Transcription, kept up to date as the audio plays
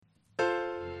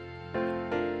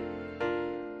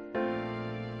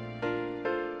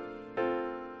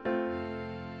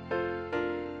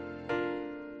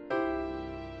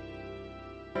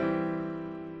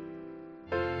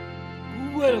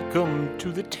Welcome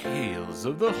to the Tales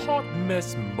of the Hot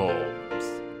Mess Moms,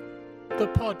 the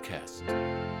podcast,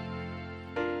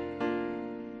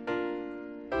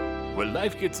 where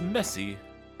life gets messy,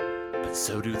 but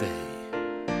so do they.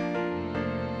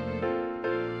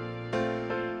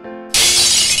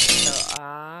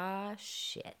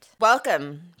 Shit.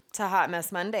 Welcome to Hot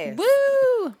Mess Mondays.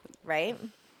 Woo! Right?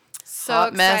 So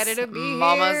Hot excited Mess to be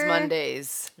Mama's here.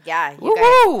 Mondays. Yeah, you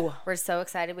Woo-woo! guys. We're so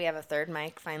excited. We have a third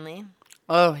mic finally.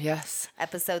 Oh, yes.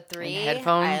 Episode 3. And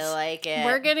headphones. I like it.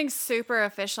 We're getting super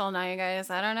official now, you guys.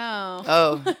 I don't know.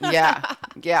 Oh, yeah.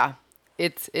 Yeah.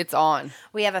 It's on.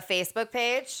 We have a Facebook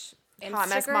page. Hot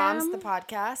Mess Instagram? Moms, the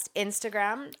podcast.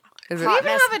 Instagram. Is We it?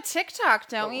 even have a TikTok,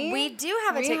 don't we? We do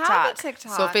have a We TikTok. have a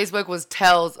TikTok. So Facebook was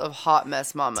Tales of Hot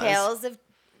Mess Mamas. Tales of...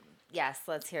 Yes,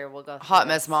 let's hear. We'll go through Hot this.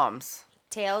 Mess Moms.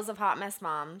 Tales of Hot Mess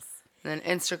Moms. And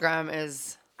then Instagram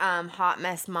is Hot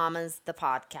Mess Mamas, the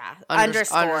podcast.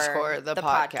 underscore the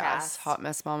podcast. Hot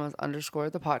Mess Mamas underscore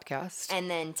the podcast. And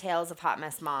then Tales of Hot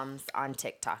Mess Moms on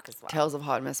TikTok as well. Tales of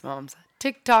Hot Mess Moms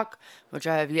TikTok, which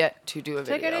I have yet to do a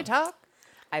video. Tickety talk.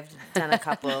 I've done a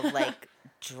couple of like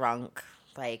drunk,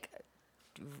 like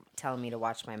telling me to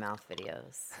watch my mouth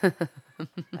videos,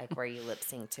 like where you lip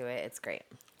sync to it. It's great.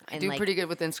 I do like, pretty good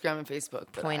with Instagram and Facebook.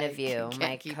 But point I of view, can't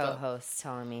my keep up. co-host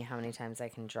telling me how many times I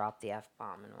can drop the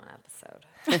F-bomb in one episode.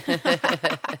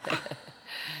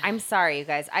 I'm sorry, you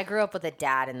guys. I grew up with a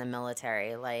dad in the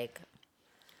military. Like,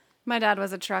 My dad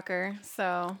was a trucker,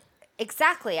 so.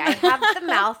 exactly. I have the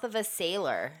mouth of a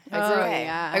sailor. It's okay.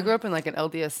 yeah. I grew up in like an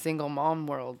LDS single mom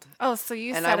world. Oh, so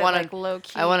you And said I wanted, it like low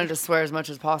key. I wanted to swear as much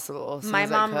as possible. As soon My as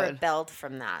mom I could. rebelled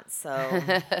from that. So,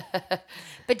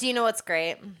 but do you know what's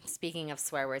great? Speaking of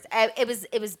swear words,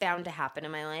 it was bound to happen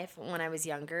in my life. When I was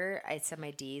younger, I said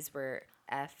my D's were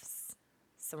F's.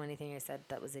 So anything I said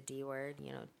that was a D word,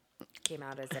 came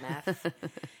out as an F.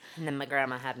 And then my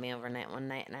grandma had me overnight one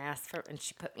night, and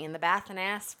she put me in the bath, and I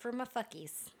asked for my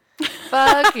fuckies.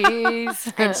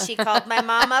 Fuckies. And she called my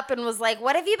mom up and was like,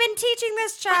 "What have you been teaching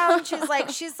this child?"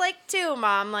 And she's like 2,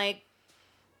 Mom. Like,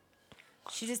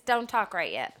 she just don't talk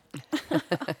right yet.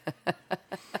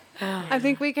 I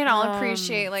think we can all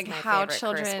appreciate like my how favorite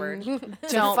curse word. children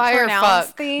don't Fire pronounce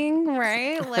fuck. thing,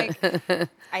 right? Like,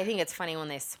 I think it's funny when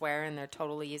they swear and they're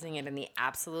totally using it in the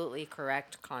absolutely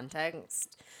correct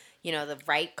context, the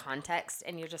right context,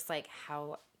 and you're just like,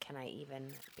 how can I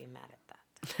even be mad at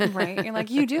that? right? You're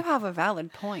like, you do have a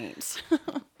valid point.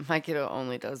 My kiddo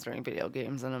only does during video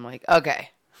games, and I'm like, okay.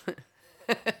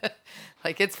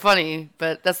 Like, it's funny,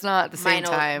 but that's not at the same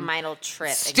time. Mine'll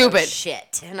trip. Stupid. And go,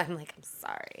 shit. And I'm like, I'm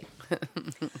sorry.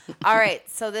 All right.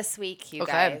 So this week, you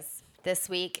guys, this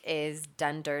week is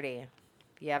Done Dirty.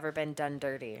 You ever been done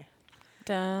dirty?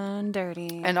 Done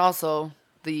dirty. And also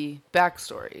the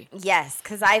backstory Yes,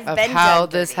 because I've of been how done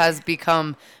this dirty. has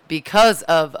become because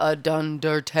of a done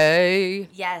dirty.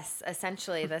 Yes,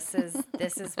 essentially, this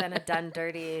has been a done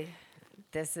dirty.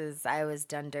 I was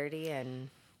done dirty, and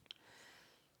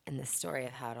the story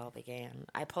of how it all began.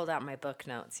 I pulled out my book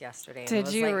notes yesterday. And Did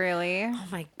was you like, really? Oh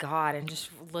my God. And just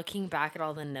looking back at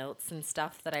all the notes and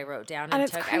stuff that I wrote down And and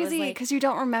it's took, I was crazy like, because you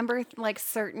don't remember like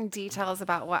certain details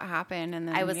about what happened, and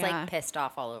then I was yeah. like pissed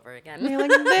off all over again. You're like,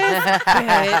 this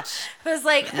bitch. I was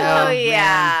like, Oh, oh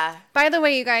yeah. By the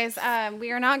way, you guys,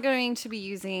 we are not going to be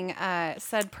using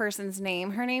said person's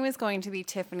name. Her name is going to be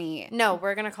Tiffany. No,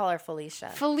 we're going to call her Felicia.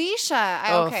 Felicia.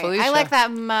 Oh, Okay. Felicia. I like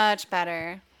that much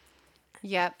better.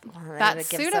 Yep. Well,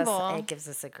 That's it gives suitable. It gives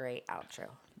us a great outro.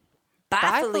 Bye,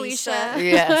 Bye, Felicia.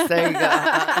 Felicia. Yes, there you go.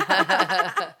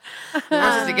 We're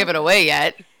not supposed to give it away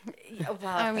yet. Well,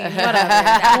 I mean, whatever.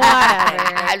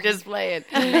 I'm just playing.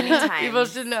 many times. People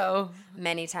should know.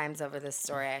 Many times over this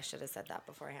story, I should have said that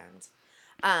beforehand.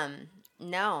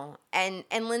 No. And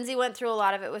Lindsay went through a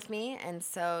lot of it with me, and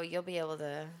so you'll be able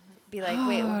to be like,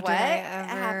 wait, Oh, what did I ever?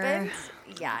 happened?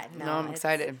 Yeah, no. No, I'm it's-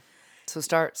 excited. So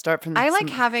start from. I like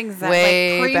some- having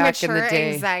way like back in the premature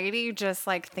day. anxiety just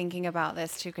like thinking about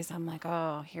this too, because I'm like,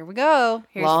 oh, here we go.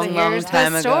 Here's Long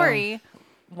time the ago. story.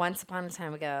 Once upon a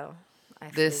time ago, I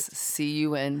This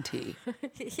CUNT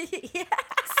yeah.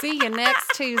 See you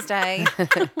next Tuesday.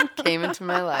 came into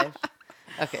my life.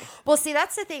 Okay. Well, see,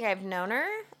 that's the thing. I've known her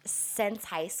since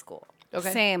high school.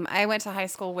 Okay. Same. I went to high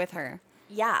school with her.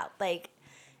 Yeah, like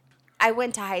I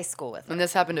went to high school with her. And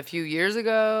this happened a few years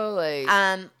ago, like.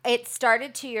 It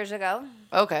started 2 years ago.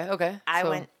 Okay. I So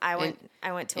went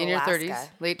to in your Alaska. 30s,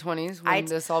 late 20s, when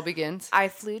this all begins. I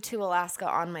flew to Alaska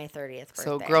on my 30th birthday.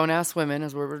 So grown ass women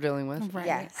is what we're dealing with.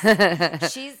 Right.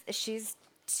 Yes. she's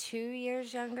 2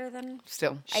 years younger than.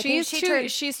 Still. I think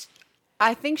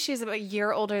I think she's about a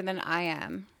year older than I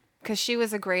am, because she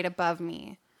was a grade above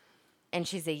me. And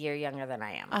she's a year younger than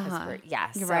I am. Yeah.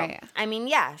 You're so, right. I mean,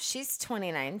 yeah, she's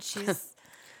 29. She's...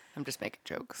 I'm just making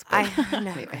jokes. I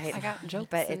know, right? I got jokes.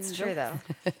 But it's true, though.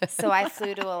 So I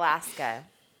flew to Alaska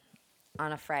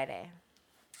on a Friday.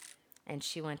 And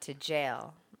she went to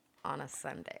jail on a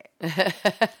Sunday.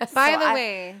 By the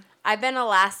way, I've been in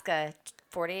Alaska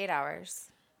 48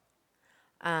 hours.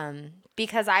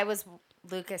 Because I was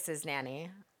Lucas's nanny.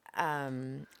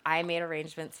 I made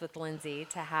arrangements with Lindsay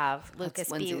to have Lucas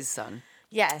That's Lindsay's son.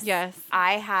 Yes. Yes.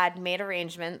 I had made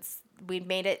arrangements. We'd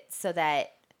made it so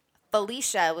that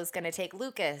Felicia was going to take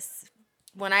Lucas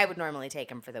when I would normally take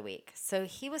him for the week. So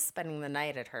he was spending the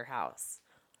night at her house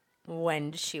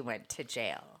when she went to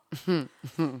jail.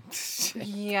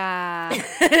 yeah.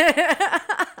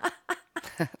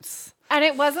 And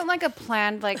it wasn't like a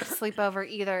planned like sleepover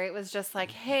either. It was just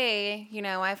like, hey,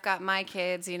 I've got my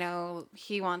kids,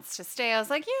 he wants to stay. I was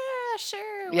like, yeah,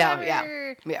 sure,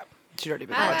 whatever. Yeah. She'd already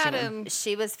been I've watching had him.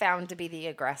 She was found to be the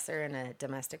aggressor in a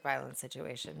domestic violence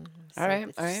situation. So All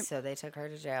right. So they took her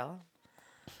to jail.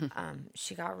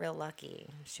 She got real lucky.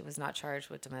 She was not charged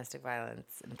with domestic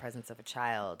violence in the presence of a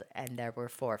child, and there were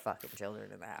 4 fucking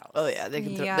children in the house. Oh yeah, they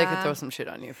could throw some shit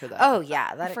on you for that. Oh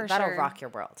yeah, that'll sure. rock your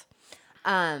world.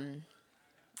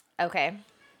 Okay,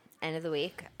 end of the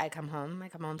week. I come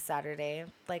home Saturday,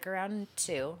 like around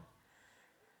 2.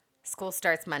 School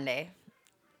starts Monday.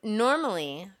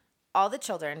 Normally, all the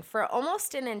children for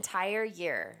almost an entire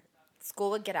year, school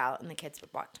would get out and the kids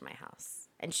would walk to my house,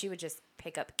 and she would just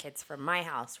pick up kids from my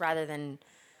house rather than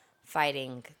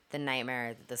fighting the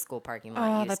nightmare that the school parking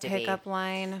lot used to be. Oh, the pickup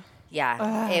line.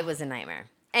 Yeah, it was a nightmare.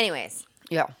 Anyways,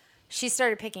 Yeah. she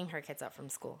started picking her kids up from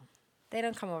school. They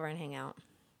don't come over and hang out.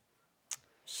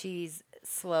 She's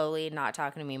slowly not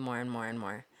talking to me more and more and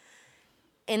more.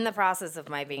 In the process of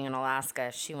my being in Alaska,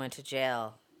 she went to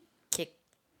jail, kicked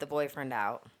the boyfriend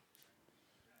out.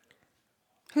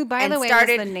 Who, by the way, was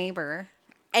the neighbor.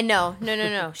 And no.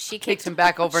 She Kicked him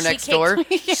back over next door.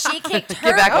 She kicked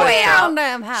her back boy next out.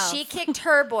 Damn house. She kicked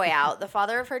her boy out, the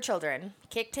father of her children,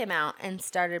 kicked him out, and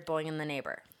started boying the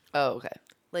neighbor. Oh, okay.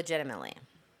 Legitimately.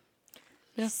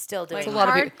 She's still doing Like It's a lot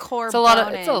of people. hardcore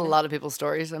It's a lot of people's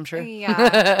stories, I'm sure.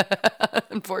 Yeah.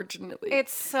 Unfortunately.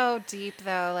 It's so deep,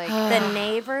 though. Like The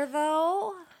neighbor,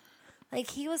 though, like,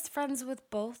 he was friends with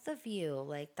both of you.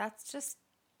 Like, that's just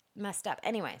messed up.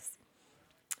 Anyways,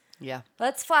 Yeah.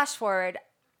 let's flash forward.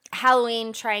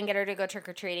 Halloween, try and get her to go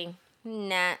trick-or-treating.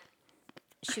 Nah.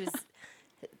 She was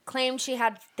claimed she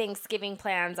had Thanksgiving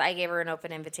plans. I gave her an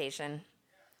open invitation.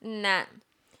 Nah.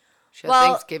 She had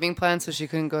Thanksgiving plans, so she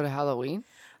couldn't go to Halloween?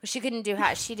 She couldn't do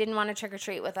she didn't want to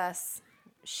trick-or-treat with us.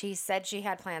 She said she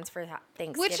had plans for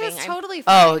Thanksgiving. which is totally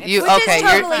fine. Oh, you Which is okay?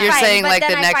 totally You're fine, saying but like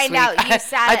then the I next find week. out you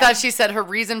sat I at- thought she said her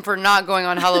reason for not going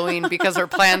on Halloween because her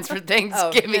plans for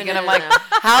Thanksgiving, no, and I'm no, like, no.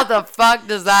 how the fuck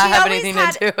does that She have always anything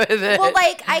had- to do with it? Well,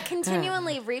 like, I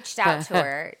continually reached out to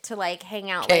her to, like, hang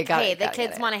out. Okay, Like, got hey, it, the got it,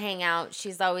 kids got it. want to hang out.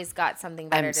 She's always got something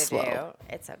better I'm to slow.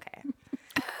 do. It's okay.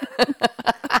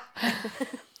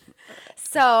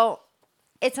 So,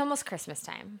 it's almost Christmas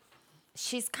time.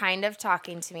 She's kind of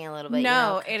talking to me a little bit.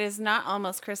 No, it is not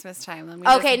almost Christmas time. Let me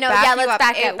Okay, just no, back yeah, you let's up.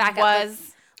 back It up, back up.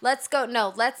 was, Let's go.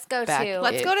 No, let's go Back to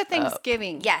let's it go to up.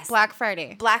 Thanksgiving. Yes. Black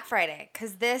Friday. Black Friday,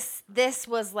 because this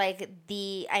was like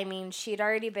I mean, she'd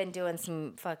already been doing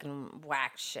some fucking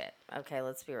whack shit. Okay,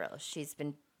 let's be real. She's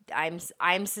been.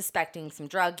 I'm suspecting some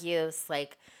drug use,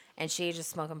 like, and she just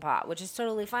smoking pot, which is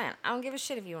totally fine. I don't give a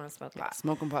shit if you want to smoke pot.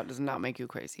 Smoking pot does not make you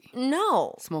crazy.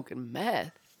 No. Smoking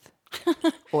meth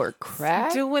or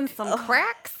crack, Doing some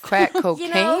cracks. crack cocaine.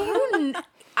 You know,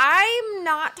 I'm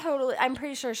not totally. I'm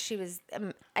pretty sure she was.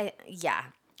 Yeah.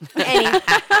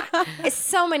 It's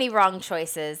so many wrong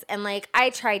choices, and like I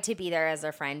tried to be there as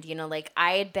a friend. You know, like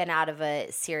I had been out of a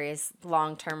serious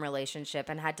long-term relationship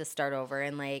and had to start over,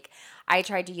 and like I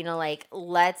tried to, you know, like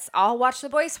I'll watch the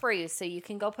boys for you, so you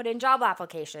can go put in job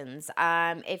applications.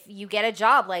 If you get a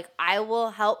job, like I will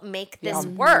help make this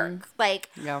work. Like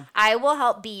I will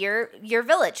help be your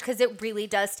village, because it really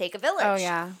does take a village. Oh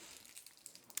yeah.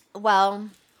 Well,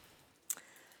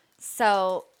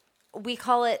 so we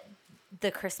call it the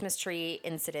Christmas tree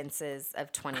incidences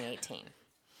of 2018.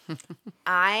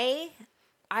 I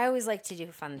always like to do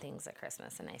fun things at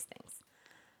Christmas and nice things.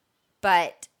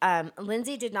 But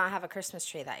Lindsay did not have a Christmas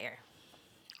tree that year.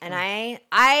 And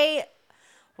I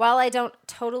while I don't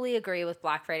totally agree with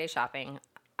Black Friday shopping,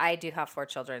 I do have 4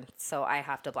 children, so I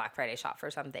have to Black Friday shop for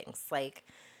some things. Like,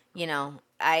 you know,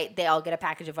 they all get a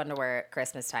package of underwear at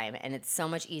Christmas time, and it's so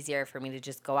much easier for me to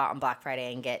just go out on Black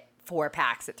Friday and get 4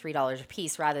 packs at $3 a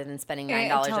piece rather than spending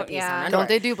 $9 a piece on underwear. Don't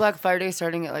they do Black Friday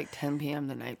starting at like 10 p.m.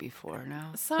 the night before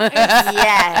now?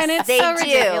 Yes, and it's they so do.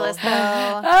 ridiculous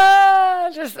though.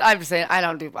 I'm just saying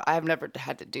I've never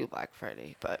had to do Black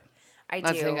Friday, but I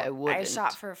not do. saying I wouldn't. I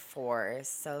shop for 4,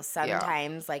 so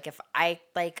sometimes like if I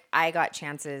got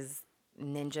Chance's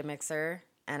Ninja mixer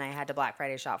and I had to Black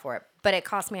Friday shop for it, but it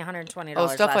cost me $120. Oh,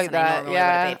 stuff less like than I that. normally Yeah,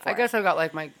 would have paid for I guess it. I got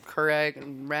like my Keurig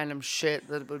and random shit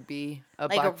that would be a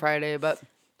Like Black Friday, but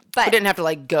But we didn't have to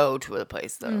like go to a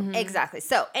place though. Exactly.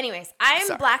 So, anyways, I'm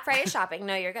Sorry. Black Friday shopping.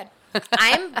 No, you're good.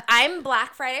 I'm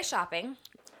Black Friday shopping,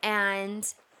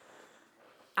 and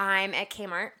I'm at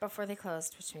Kmart before they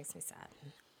closed, which makes me sad.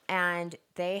 And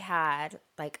they had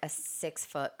like a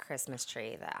 6-foot Christmas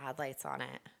tree that had lights on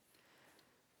it.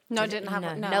 No, it didn't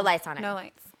have no lights on it. No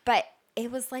lights. But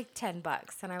it was like $10,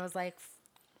 and I was like,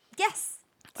 yes.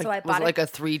 Like, So I was bought it like a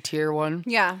 3-tier one?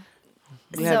 Yeah.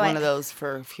 We had one of those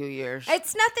for a few years.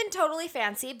 It's nothing totally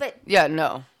fancy, but Yeah,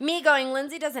 no. me going,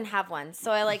 Lindsay doesn't have one.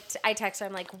 So I text her,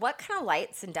 I'm like, what kind of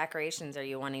lights and decorations are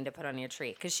you wanting to put on your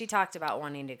tree? Because she talked about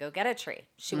wanting to go get a tree.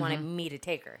 She wanted me to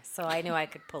take her. So I knew I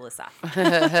could pull this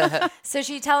off. So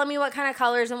she's telling me what kind of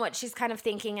colors and what she's kind of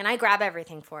thinking, and I grab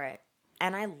everything for it.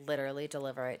 And I literally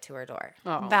deliver it to her door.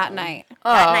 Oh. That night.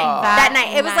 That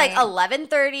night. It was like night.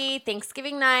 11:30,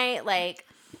 Thanksgiving night. Like,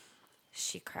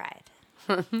 she cried.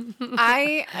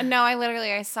 I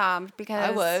sobbed because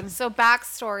I would. So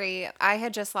backstory, I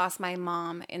had just lost my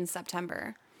mom in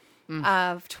September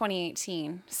of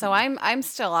 2018. So I'm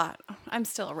still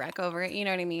a wreck over it. You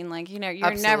know what I mean? Like, you're never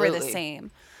the Absolutely.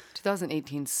 same.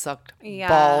 2018 sucked Yeah.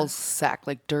 balls sack,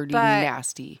 like dirty, But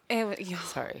nasty.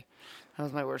 Sorry. That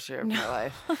was my worst year of my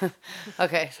life.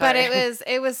 Okay, sorry. But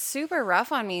it was super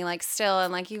rough on me, like still,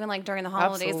 and like even like during the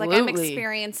holidays, like I'm Absolutely.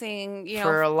 experiencing,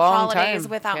 For a long holidays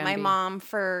time, without can my be. mom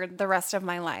for the rest of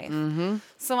my life. Mm-hmm.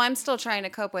 So I'm still trying to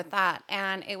cope with that.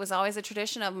 And it was always a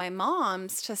tradition of my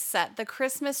mom's to set the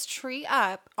Christmas tree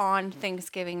up on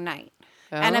Thanksgiving night.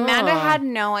 And Amanda had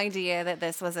no idea that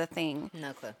this was a thing.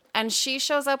 No clue. And she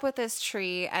shows up with this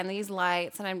tree and these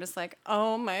lights, and I'm just like,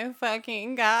 oh my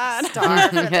fucking God.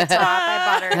 Starved at the top. I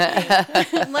bought her a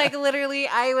thing. Like literally,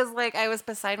 I was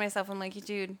beside myself. I'm like,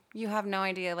 dude, you have no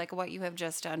idea like what you have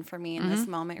just done for me in this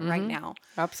moment right now.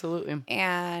 Absolutely.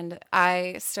 And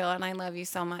I love you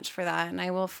so much for that. And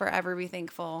I will forever be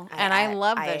thankful. And I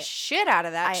love the shit out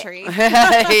of that tree.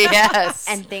 Yes.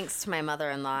 And thanks to my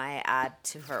mother-in-law, I add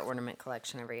to her ornament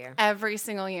collection every year. Every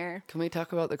single year. Can we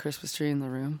talk about the Christmas tree in the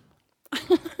room?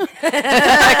 Because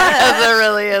there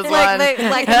really is It's one.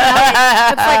 like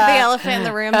the elephant in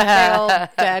the room, the big old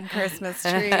dead Christmas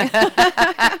tree.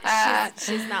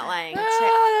 She's not lying.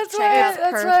 That's check out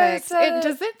That's perfect.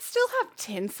 Does it still have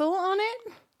tinsel on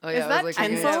it? Oh, yeah, Is I that was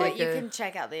looking tinsel? at it. You can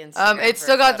check out the Instagram. It's for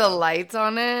still a got the photo. lights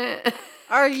on it.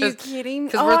 Are you kidding?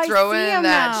 Because Oh, we're I see throwing 'em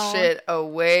that now. shit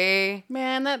away.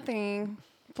 Man, that thing.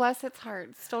 Bless its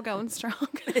heart. Still going strong.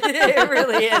 It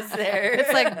really is there.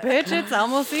 It's like, bitch, it's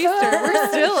almost Easter. We're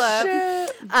still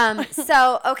up.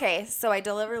 So I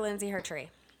deliver Lindsay her tree.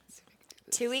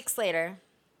 2 weeks later,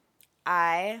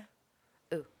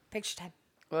 picture time.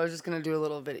 Well, I was just going to do a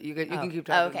little bit. You can keep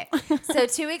talking. Okay. So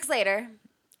 2 weeks later,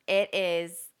 it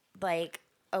is like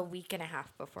a week and a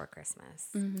half before Christmas.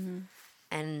 Mm-hmm.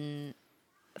 And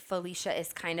Felicia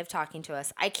is kind of talking to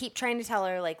us. I keep trying to tell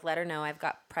her, like, let her know I've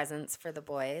got presents for the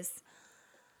boys.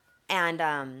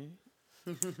 And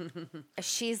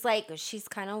she's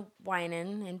kind of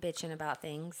whining and bitching about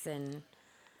things. And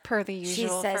Per the she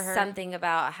usual says for her. something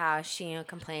about how she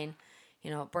complained,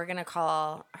 we're going to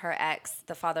call her ex,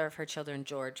 the father of her children,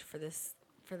 George, for this.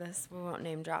 We won't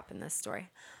name drop in this story.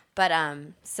 But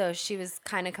so she was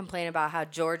kind of complaining about how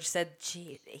George said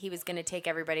he was going to take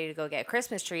everybody to go get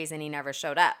Christmas trees and he never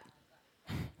showed up.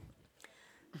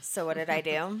 So what did I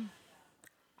do?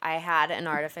 I had an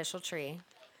artificial tree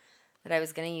that I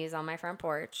was going to use on my front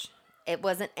porch. It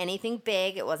wasn't anything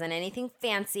big. It wasn't anything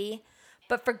fancy.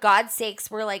 But for God's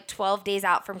sakes, we're like 12 days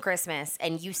out from Christmas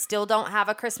and you still don't have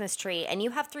a Christmas tree and you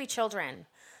have 3 children.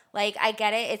 Like, I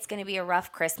get it. It's going to be a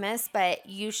rough Christmas, but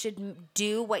you should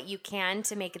do what you can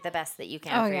to make it the best that you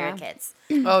can for your kids.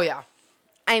 Oh, yeah.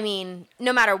 I mean,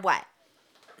 no matter what.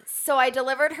 So I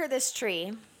delivered her this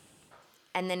tree,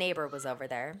 and the neighbor was over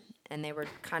there, and they were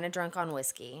kind of drunk on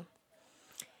whiskey.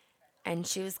 And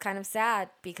she was kind of sad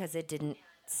because it didn't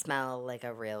smell like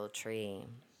a real tree.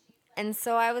 And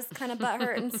so I was kind of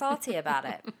butthurt and salty about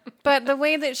it. But the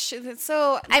way that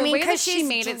because she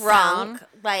made it drunk, sound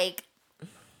like,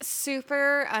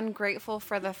 super ungrateful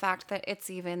for the fact that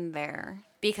it's even there.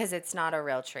 because it's not a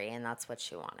real tree, and that's what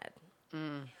she wanted.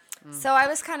 So I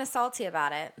was kind of salty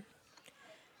about it.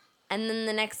 And then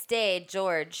the next day,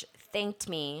 George thanked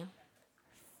me.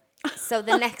 So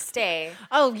the next day.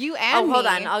 Oh, you and me. Hold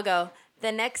on. I'll go.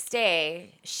 The next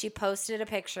day, she posted a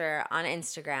picture on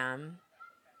Instagram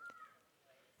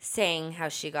saying how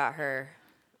she got her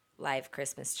live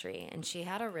Christmas tree. And she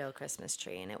had a real Christmas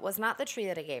tree. And it was not the tree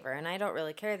that I gave her. And I don't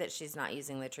really care that she's not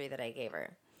using the tree that I gave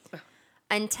her.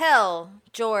 Until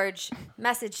George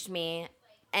messaged me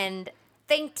and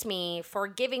thanked me for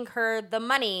giving her the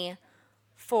money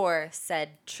for said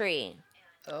tree.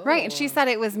 Oh. Right, and she said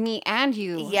it was me and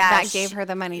you that gave her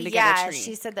the money to get a tree. Yeah,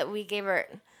 she said that we gave her...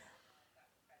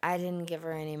 I didn't give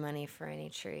her any money for any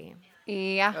tree.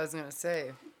 Yeah. I was going to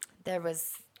say. There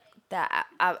was that...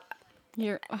 I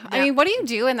mean, what do you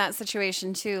do in that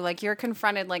situation, too? Like, you're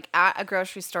confronted, like, at a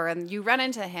grocery store, and you run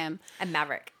into him. At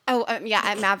Maverick. Oh, yeah,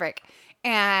 at Maverick.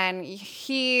 And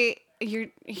he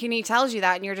tells you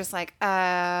that, and you're just like,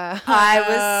 I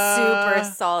was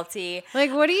super salty.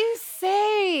 Like, what do you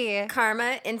say?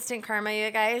 Karma, instant karma, you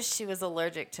guys. She was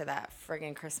allergic to that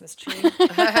friggin' Christmas tree.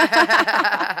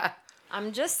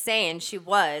 I'm just saying she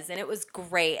was, and it was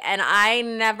great. And I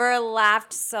never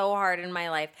laughed so hard in my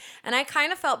life. And I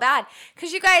kind of felt bad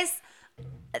because, you guys,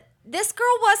 this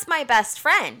girl was my best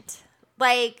friend.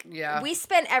 Like, we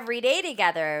spent every day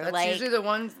together. That's like, usually the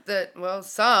ones that,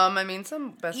 some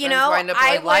best friends wind up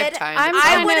like lifetime.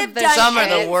 I would have done some are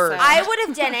the worst. I would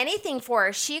have done anything for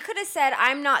her. She could have said,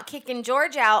 I'm not kicking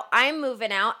George out. I'm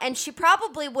moving out. And she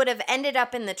probably would have ended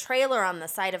up in the trailer on the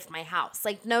side of my house.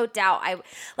 Like, no doubt.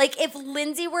 If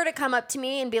Lindsay were to come up to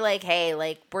me and be like, hey,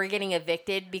 like, we're getting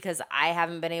evicted because I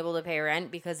haven't been able to pay rent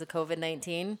because of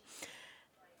COVID-19,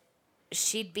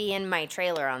 she'd be in my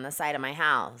trailer on the side of my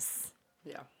house.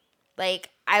 Yeah.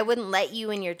 Like, I wouldn't let you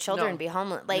and your children be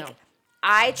homeless. Like,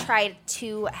 I tried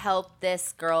to help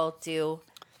this girl do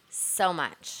so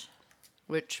much.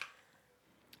 Which,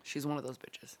 she's one of those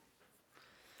bitches.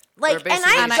 Like, and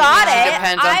I got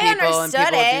it. I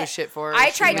understood it. Do shit for her. I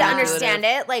tried to understand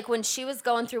it. Like, when she was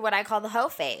going through what I call the hoe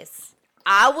phase.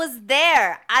 I was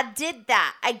there. I did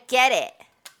that. I get it.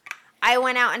 I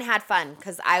went out and had fun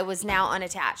because I was now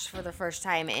unattached for the first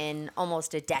time in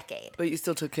almost a decade. But you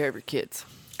still took care of your kids.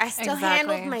 I still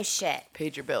handled my shit.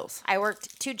 Paid your bills. I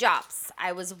worked 2 jobs.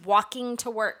 I was walking to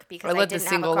work because I lived didn't a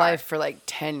single have a car. life for like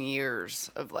 10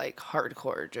 years of like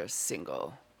hardcore, just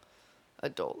single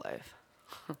adult life.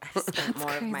 I spent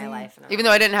more of my life. Even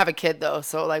though I didn't have a kid though,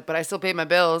 so like, but I still paid my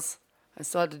bills. I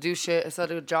still had to do shit. I still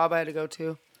had a job I had to go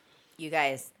to. You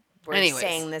guys. We're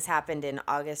saying this happened in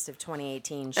August of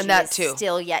 2018. She and that is too.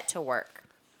 Still yet to work.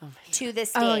 To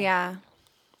this day. Oh, yeah.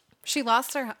 She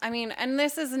lost her. I mean, and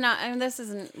this isn't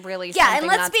really yeah, something and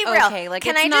let's that's be real. Okay. Like,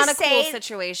 Can it's I not just a cool say,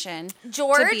 situation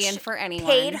George to be in for anyone.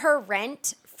 Paid her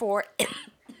rent for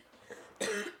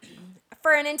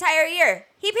an entire year.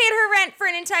 He paid her rent for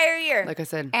an entire year. Like I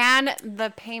said. And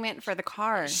the payment for the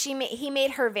car. He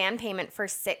made her van payment for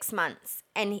 6 months.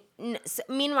 And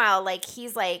meanwhile, like,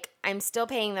 he's like, I'm still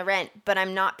paying the rent, but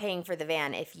I'm not paying for the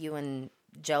van if you and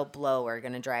Joe Blow are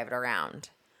going to drive it around.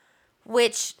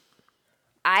 Which,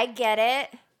 I get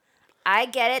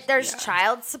it. There's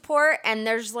child support and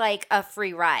there's, like, a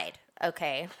free ride.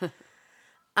 Okay.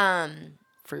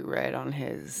 Free ride on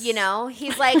his. You know,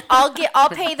 he's like, I'll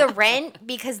pay the rent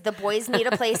because the boys need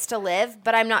a place to live,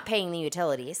 but I'm not paying the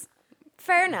utilities.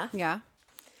 Fair enough. Yeah.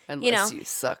 Unless you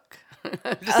suck.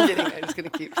 I'm just kidding. I'm just gonna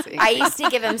keep saying. I used to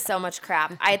give him so much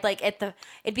crap.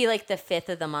 It'd be like the 5th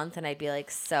of the month, and I'd be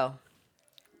like, "So,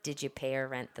 did you pay her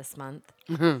rent this month?"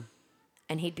 Mm-hmm.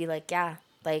 And he'd be like, "Yeah,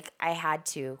 like I had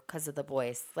to because of the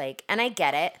boys." Like, and I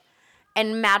get it,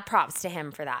 and mad props to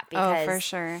him for that because for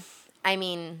sure. I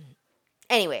mean,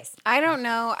 anyways, I don't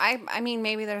know. I mean,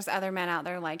 maybe there's other men out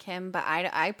there like him, but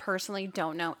I personally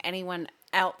don't know anyone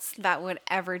else that would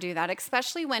ever do that,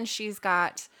 especially when she's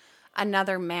got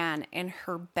another man in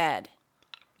her bed.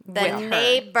 The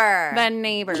neighbor. The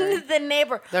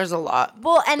neighbor. There's a lot.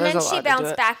 Well, and then she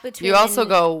bounced back between. You also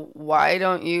go, why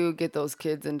don't you get those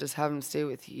kids and just have them stay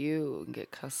with you and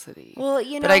get custody? Well,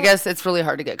 you know. But I guess it's really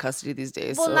hard to get custody these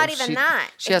days. Well, so not even that.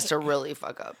 She has to really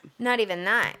fuck up. Not even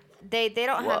that. They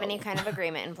don't have any kind of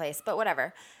agreement in place, but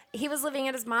whatever. He was living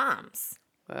at his mom's.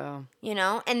 Wow. You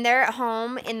know, and they're at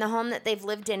home in the home that they've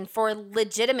lived in for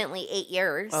legitimately 8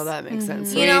 years. Oh, that makes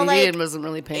sense. So you know, he wasn't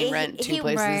really paying rent in 2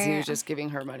 places. Right. He was just giving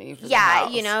her money for the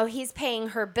house. You know, he's paying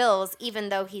her bills even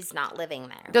though he's not living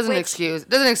there. Doesn't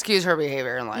excuse her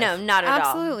behavior in life. No, not at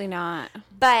all. Absolutely not.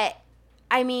 But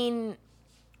I mean,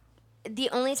 the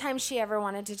only time she ever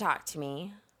wanted to talk to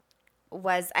me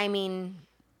was, I mean,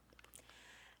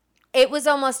 it was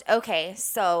almost okay.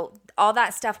 So all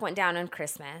that stuff went down on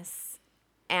Christmas.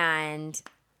 And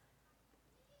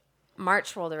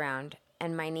March rolled around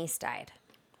and my niece died.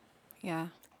 Yeah.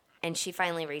 And she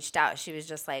finally reached out. She was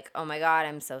just like, oh my God,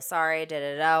 I'm so sorry.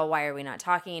 Da-da-da. Why are we not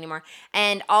talking anymore?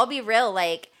 And I'll be real,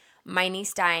 like, my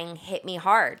niece dying hit me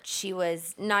hard. She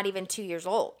was not even 2 years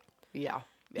old. Yeah.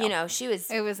 You know,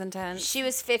 It was intense. She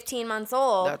was 15 months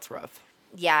old. That's rough.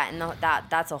 Yeah, and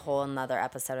that's a whole another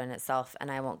episode in itself, and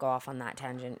I won't go off on that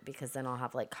tangent because then I'll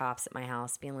have like cops at my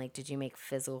house being like, "Did you make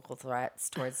physical threats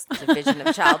towards Division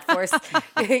of Child Force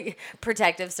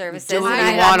Protective Services?" Do what And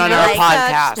I you have want to on be our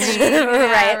like, podcast.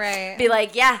 right? Right. Be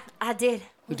like, "Yeah, I did."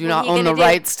 We do What not are you own the gonna do?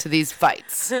 rights to these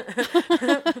fights.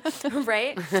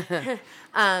 Right?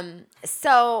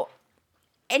 So,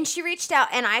 and she reached out,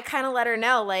 and I kind of let her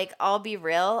know, like, I'll be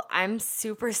real, I'm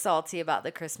super salty about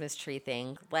the Christmas tree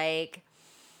thing. Like,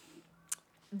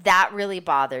 that really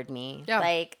bothered me. Yeah.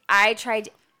 Like, I tried,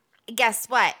 guess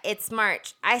what? It's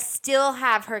March. I still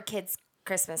have her kids'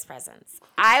 Christmas presents.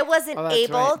 I wasn't Oh, that's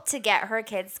able right. to get her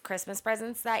kids Christmas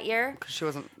presents that year Because she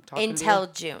wasn't talking until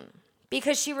to June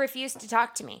because she refused to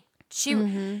talk to me. She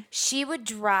would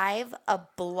drive a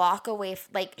block away.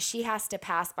 Like, she has to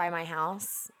pass by my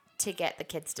house to get the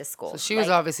kids to school. you. So she was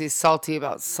Like, obviously salty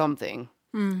about something.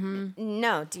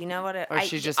 no, do you know what? Or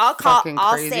she's just I'll fucking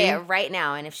I'll crazy? say it right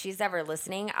now, and if she's ever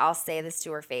listening, I'll say this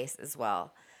to her face as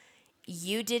well.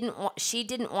 She didn't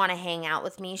want to hang out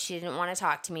with me. She didn't want to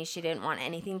talk to me. She didn't want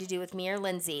anything to do with me or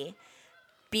Lindsay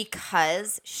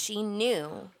because she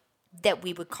knew that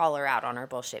we would call her out on her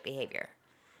bullshit behavior.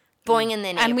 Going in the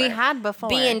neighbor. And we had before.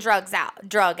 Being drug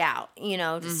out, you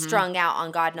know, strung out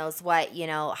on God knows what, you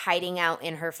know, hiding out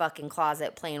in her fucking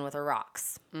closet playing with her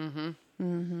rocks.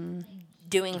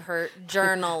 Doing her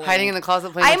journaling. Hiding in the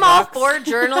closet playing I'm with all rocks? for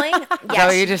journaling. Is that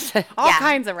what you just said? All yeah.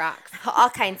 kinds of rocks. All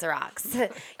kinds of rocks.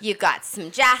 You got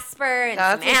some jasper and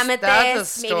That's some a- that's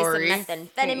amethyst, a maybe story. some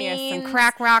Yeah, methamphetamine. some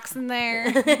crack rocks in there.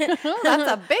 Oh,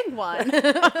 that's a big one.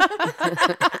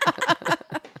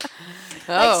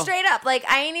 Like, Oh. straight up. Like,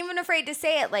 I ain't even afraid to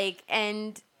say it. Like,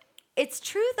 and it's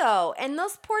true, though. And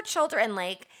those poor children,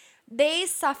 like, they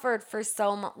suffered for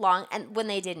so long and when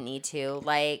they didn't need to.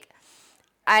 Like,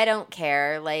 I don't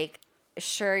care. Like,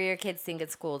 sure, your kids think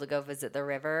it's cool to go visit the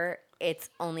river. It's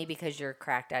only because you're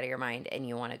cracked out of your mind and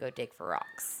you want to go dig for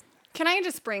rocks. Can I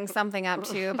just bring something up,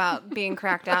 too, about being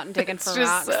cracked out and digging for It's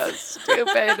just rocks? so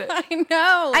stupid. I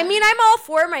know. I mean, I'm all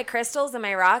for my crystals and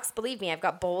my rocks. Believe me, I've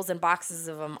got bowls and boxes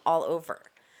of them all over.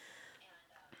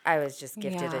 I was just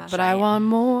gifted Yeah. a But I giant- want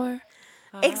more.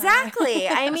 Exactly.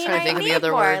 I mean, trying to I think of the need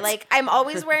other more. words. Like, I'm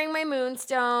always wearing my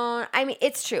moonstone. I mean,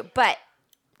 it's true. But,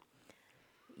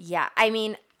 yeah. I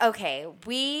mean, okay.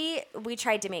 We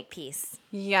tried to make peace.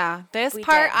 Yeah, this We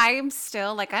part, did. I'm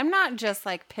still, like, I'm not just,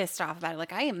 like, pissed off about it.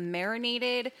 Like, I am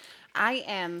marinated. I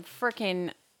am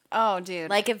freaking, oh, dude.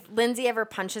 Like, if Lindsay ever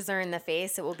punches her in the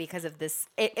face, it will be because of this.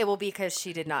 It will be because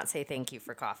she did not say thank you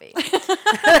for coffee.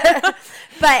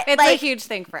 But, it's like, a huge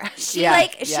thing for us. she Yeah,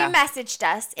 she yeah. messaged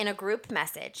us in a group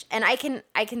message, and I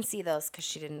can see those because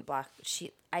she didn't block.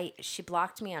 She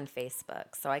blocked me on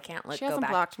Facebook, so I can't She go hasn't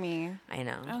back. blocked me. I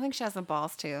know. I don't think she has the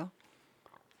balls to.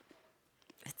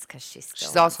 It's because she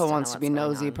still. She also know wants to be what's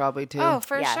going nosy, on probably, too. Oh,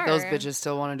 for Yeah, sure. Those bitches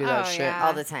still want to do that Oh, shit. yeah.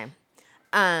 all the time.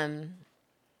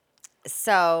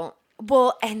 So,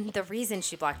 well, and the reason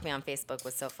she blocked me on Facebook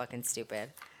was so fucking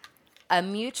stupid. A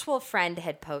mutual friend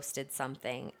had posted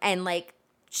something, and like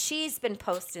she's been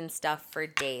posting stuff for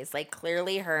days. Like,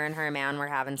 clearly, her and her man were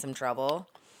having some trouble.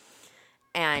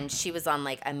 And she was on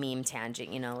like a meme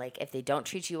tangent, you know, like if they don't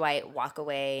treat you right, walk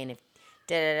away, and if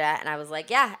da da da. And I was like,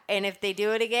 yeah. And if they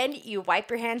do it again, you wipe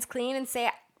your hands clean and say,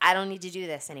 I don't need to do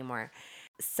this anymore.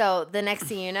 So the next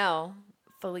thing you know,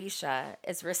 Felicia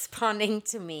is responding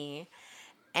to me,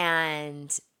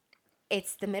 and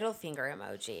it's the middle finger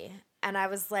emoji. And I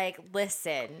was like,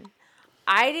 listen,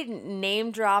 I didn't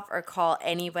name drop or call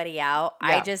anybody out.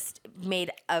 I Yeah. just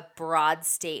made a broad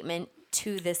statement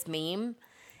to this meme.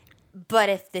 But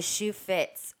if the shoe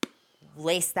fits,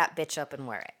 lace that bitch up and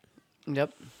wear it.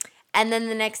 Yep. And then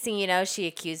the next thing you know, she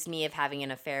accused me of having an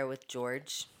affair with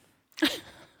George.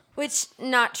 Which,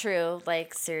 not true.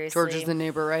 Like, seriously. George is the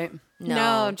neighbor, right?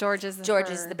 No, George is George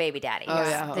is the baby daddy. Oh, Yes.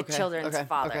 yeah. The Okay. children's okay.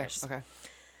 fathers. Okay.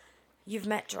 You've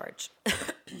met George.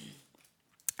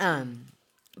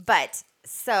 But,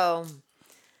 so...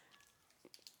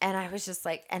 And I was just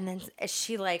like, and then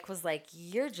she like was like,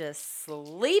 you're just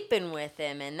sleeping with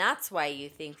him, and that's why you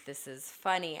think this is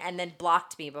funny. And then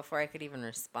blocked me before I could even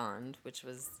respond, which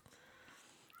was,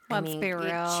 Let's be you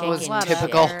real. Was chicken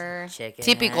typical. Whatever. Chicken.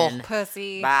 Typical.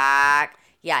 Pussy. Back.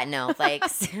 Yeah, no, like,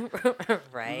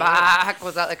 right? Back.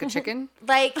 Was that like a chicken?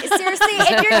 Like, seriously, if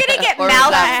you're gonna get Or was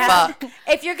that mouthy,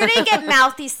 if you're gonna get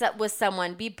mouthy with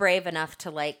someone, be brave enough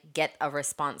to like get a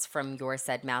response from your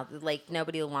said mouth. Like,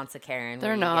 nobody wants a Karen. They're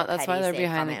where you not. get That's why petty, they're say a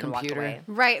behind the comment, and walk computer. away.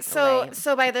 Right. So Right.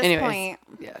 so by this Anyways,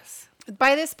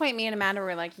 point, me and Amanda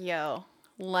were like, yo,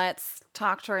 let's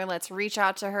talk to her. Let's reach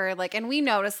out to her. Like, and we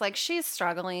noticed like she's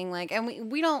struggling. Like, and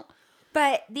we don't.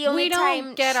 But the only We time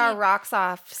don't get our rocks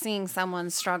off seeing someone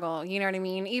struggle. You know what I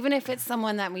mean? Even if it's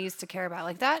someone that we used to care about,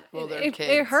 like that, Well, they're it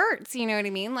kids. hurts. You know what I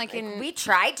mean? Like, we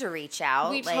tried to reach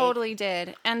out. we like, totally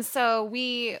did. And so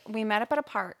we met up at a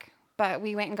park, but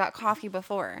we went and got coffee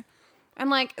before. And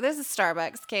like, this is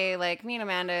Starbucks, okay? Like, me and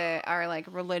Amanda are like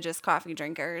religious coffee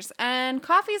drinkers, and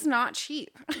coffee's not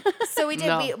cheap. So we did,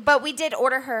 No. but we did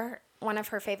order her one of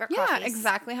her favorite Yeah, coffees.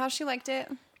 exactly how she liked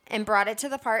it. And brought it to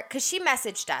the park because she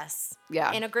messaged us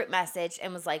Yeah. in a group message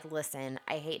and was like, listen,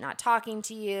 I hate not talking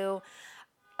to you.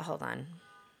 Hold on.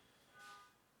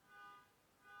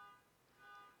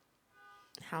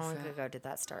 How long ago did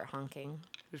that start honking?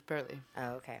 Just barely.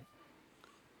 Oh, okay.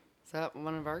 Is that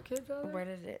one of our kids? out there? Where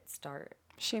did it start?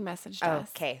 She messaged us.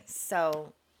 Okay,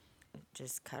 so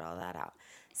just cut all that out.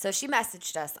 So she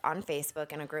messaged us on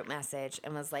Facebook in a group message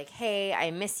and was like, hey,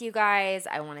 I miss you guys.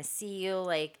 I want to see you.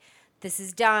 Like, this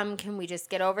is dumb. Can we just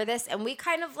get over this? And we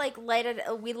kind of like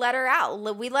we let her out.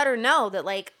 We let her know that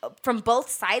like from both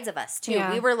sides of us too.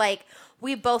 Yeah. We were like,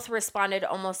 we both responded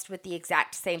almost with the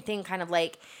exact same thing. Kind of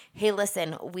like, hey,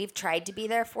 listen, we've tried to be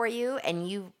there for you and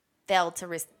you failed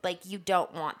to, like, you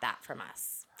don't want that from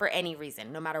us for any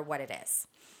reason, no matter what it is.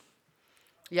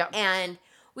 Yeah. And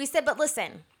we said, but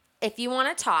listen, if you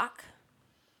want to talk,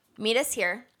 meet us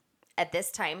here at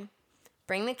this time.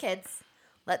 Bring the kids.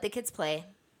 Let the kids play.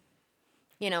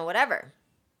 You know, whatever.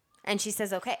 And she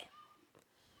says, okay.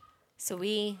 So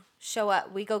we show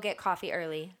up. We go get coffee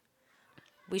early.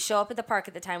 We show up at the park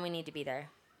at the time we need to be there.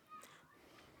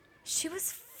 She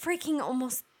was freaking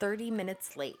almost 30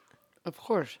 minutes late. Of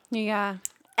course. Yeah.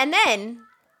 And then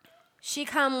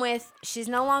she's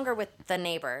no longer with the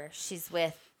neighbor. She's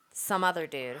with some other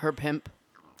dude. Her pimp.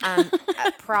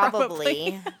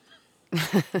 Probably.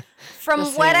 From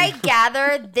what I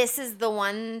gather, this is the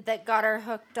one that got her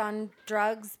hooked on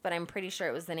drugs, but I'm pretty sure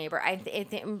it was the neighbor.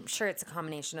 I'm sure it's a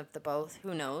combination of the both.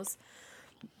 Who knows?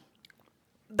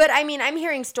 But I mean, I'm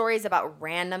hearing stories about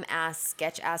random ass,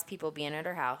 sketch ass people being at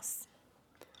her house.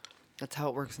 That's how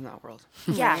it works in that world.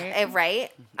 Yeah,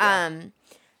 right? Yeah.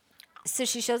 So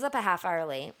she shows up a half hour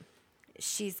late.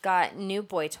 She's got new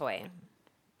boy toy.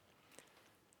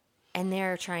 And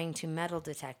they're trying to metal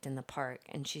detect in the park.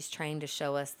 And she's trying to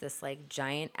show us this like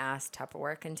giant ass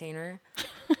Tupperware container.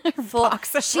 Full.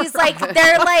 She's like,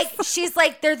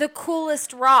 they're the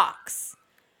coolest rocks.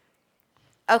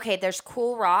 Okay, there's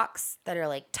cool rocks that are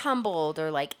like tumbled or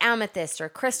like amethyst or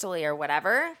crystally or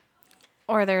whatever.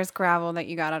 Or there's gravel that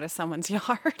you got out of someone's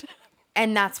yard.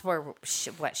 And that's what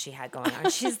she had going on.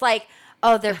 She's like,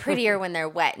 oh, they're prettier when they're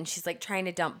wet. And she's like trying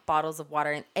to dump bottles of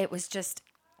water. And it was just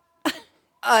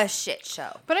a shit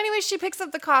show. But anyway, she picks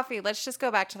up the coffee. Let's just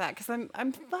go back to that because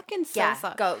I'm fucking so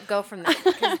sorry. Go from that.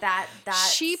 Because that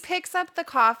She picks up the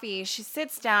coffee. She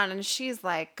sits down and she's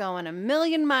like going a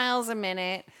million miles a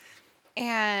minute.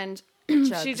 And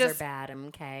drugs are bad,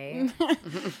 okay?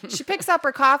 she picks up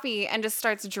her coffee and just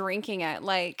starts drinking it,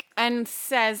 like, and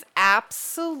says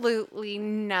absolutely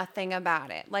nothing about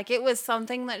it. Like, it was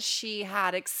something that she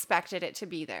had expected it to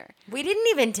be there. We didn't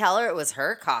even tell her it was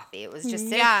her coffee. It was just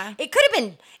Yeah. It could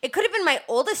have been my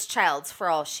oldest child's for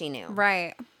all she knew.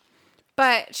 Right.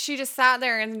 But she just sat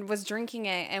there and was drinking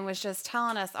it and was just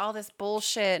telling us all this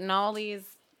bullshit and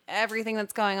everything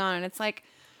that's going on. And it's like,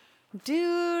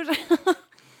 dude.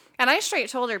 And I straight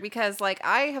told her because, like,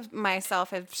 I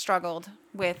have struggled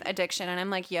with addiction. And I'm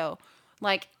like, yo,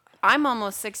 like, I'm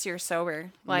almost 6 years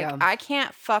sober. Like, Yeah. I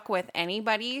can't fuck with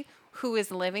anybody who is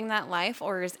living that life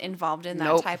or is involved in that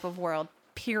Nope. type of world,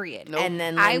 period. Nope. And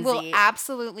then I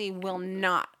Lindsay, will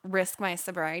not risk my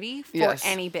sobriety for Yes.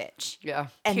 any bitch. Yeah.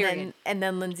 Period. and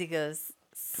then Lindsay goes,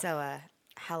 so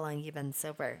how long you been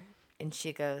sober? And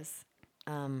she goes,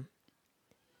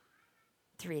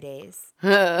 3 days.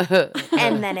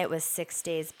 And then it was 6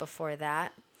 days before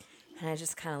that. And I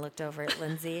just kind of looked over at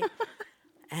Lindsay.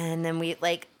 And then we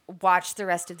like watched the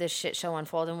rest of this shit show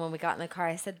unfold. And when we got in the car,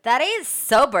 I said, that ain't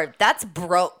sober. That's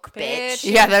broke, bitch.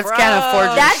 Yeah, that's can't afford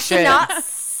your That's shit. not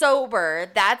sober.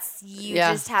 That's you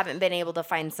Yeah. just haven't been able to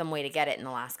find some way to get it in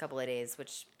the last couple of days,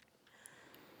 which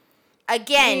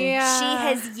again, Yeah. she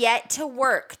has yet to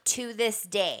work to this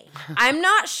day. I'm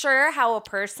not sure how a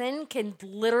person can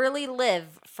literally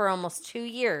live for almost 2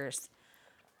 years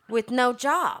with no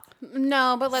job.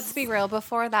 No, but let's be real.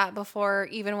 Before that,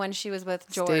 even when she was with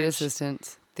George. State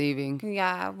assistance, thieving,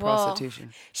 Yeah, well.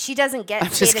 prostitution. She doesn't get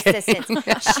just state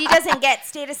assistance. She doesn't get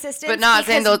state assistance. But not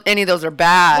saying because- any of those are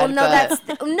bad. Well,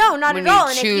 no, no, not when at all. you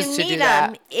And if choose you to need do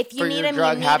them, that if you for need your them,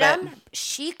 drug you need habit. them.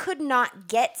 She could not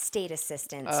get state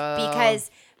assistance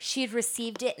because she'd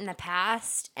received it in the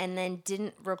past and then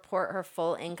didn't report her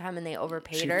full income, and they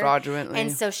overpaid She her fraudulently.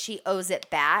 and so she owes it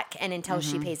back. And until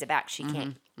she pays it back, she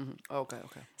can't. Okay.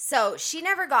 So she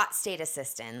never got state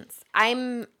assistance. I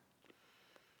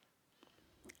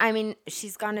mean,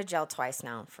 she's gone to jail twice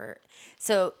now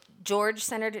so George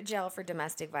sent her to jail for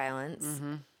domestic violence.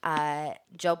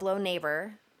 Joe Blow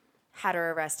neighbor had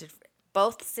her arrested.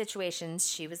 Both situations,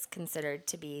 she was considered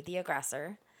to be the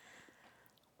aggressor.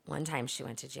 One time she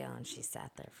went to jail and she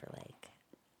sat there for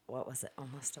what was it,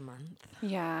 almost a month.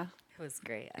 Yeah. It was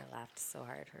great. I laughed so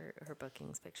hard. Her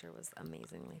bookings picture was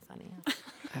amazingly funny. I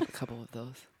have a couple of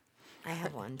those. I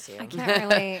have one too. I can't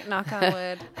relate. Knock on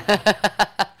wood.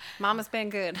 Mama's been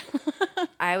good.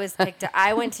 I was picked up.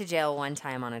 I went to jail one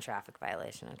time on a traffic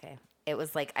violation. Okay. It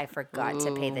was I forgot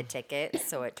to pay the ticket,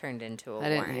 so it turned into a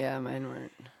warrant. Yeah, mine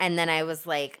weren't. And then I was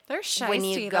like, They're when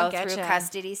shiesty, you go they'll get through ya.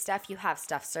 custody stuff, you have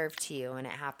stuff served to you, and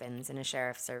it happens. And a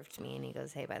sheriff served me, and he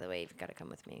goes, "Hey, by the way, you've got to come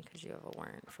with me because you have a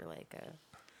warrant for a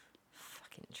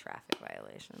fucking traffic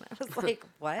violation." I was like,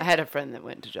 "What?" I had a friend that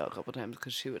went to jail a couple times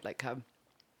because she would have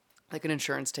an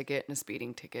insurance ticket and a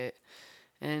speeding ticket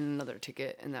and another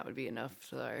ticket, and that would be enough.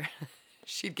 So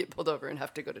she'd get pulled over and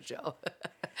have to go to jail.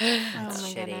 That's my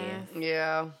shitty. goodness.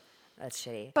 Yeah. That's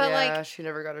shitty. But yeah, she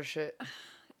never got her shit.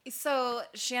 so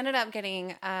she ended up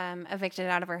getting evicted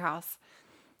out of her house,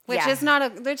 which Yeah. is not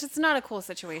a cool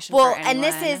situation. Well, for and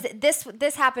anyone.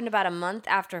 this happened about a month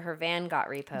after her van got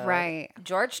repoed. Right.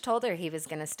 George told her he was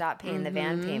going to stop paying the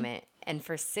van payment, and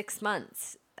for 6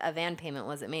 months a van payment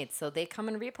wasn't made. So they come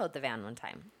and repoed the van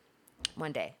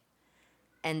one day,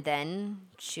 and then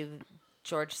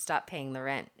George stopped paying the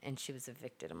rent, and she was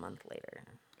evicted a month later.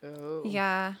 Oh.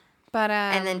 Yeah, but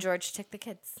And then George took the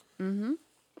kids. Mm-hmm.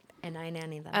 And I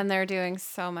nanny them. and they're doing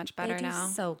so much better do now.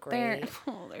 so They're, great.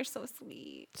 they're so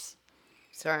sweet.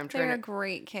 Sorry, I'm They're trying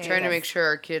great kids. to make sure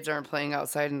our kids aren't playing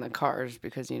outside in the cars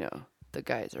because the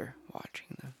guys are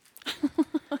watching them.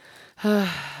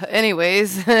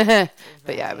 Anyways, but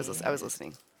yeah, I was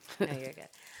listening. No, you're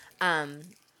good.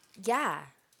 Yeah.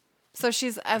 So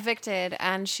she's evicted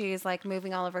and she's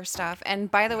moving all of her stuff. And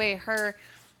by the way,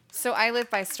 so I live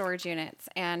by storage units,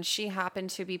 and she happened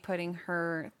to be putting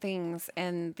her things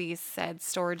in these said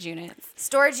storage units.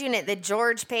 Storage unit that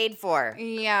George paid for.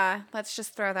 Yeah, let's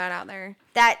just throw that out there.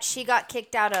 That she got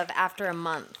kicked out of after a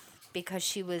month because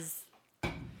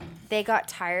they got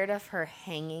tired of her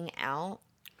hanging out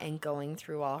and going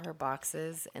through all her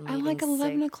boxes and At leaving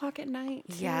 11 o'clock at night.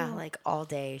 too. Yeah, all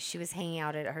day. She was hanging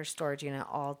out at her storage unit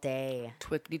all day.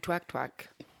 Twickety twack twack.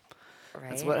 Right?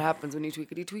 That's what happens when you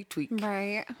tweakity tweak tweak.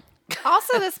 Right.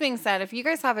 Also, this being said, if you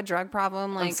guys have a drug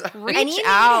problem, reach And you need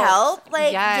out. help.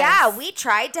 Yes. Yeah, we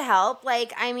tried to help.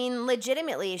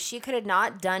 Legitimately, she could have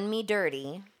not done me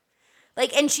dirty.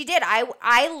 And she did.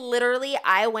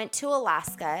 I went to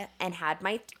Alaska and had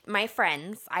my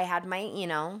friends. I had my,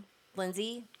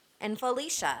 Lindsay and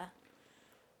Felicia.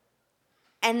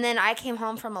 And then I came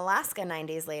home from Alaska 9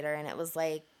 days later, and it was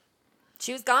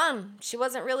she was gone. She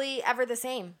wasn't really ever the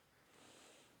same.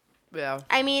 Yeah.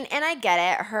 I mean, and I get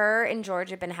it. Her and George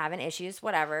have been having issues,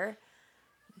 whatever.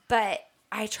 But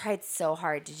I tried so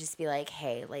hard to just be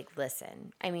hey,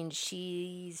 listen. I mean,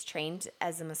 she's trained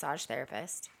as a massage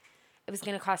therapist. It was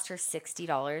going to cost her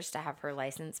 $60 to have her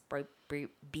license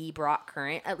be brought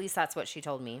current. At least that's what she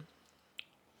told me.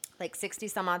 60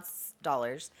 some odd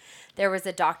dollars. There was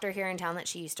a doctor here in town that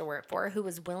she used to work for who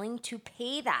was willing to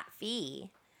pay that fee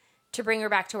to bring her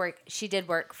back to work. She did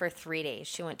work for 3 days.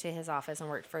 She went to his office and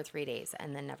worked for 3 days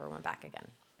and then never went back again.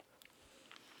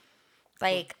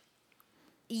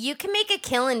 You can make a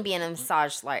killing being a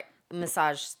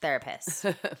massage therapist.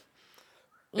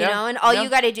 You know, and all you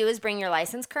got to do is bring your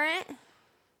license current.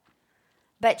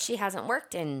 But she hasn't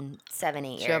worked in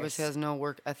 7-8 years. She obviously has no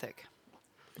work ethic.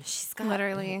 She's got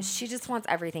Literally. She just wants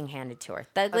everything handed to her.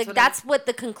 what That's what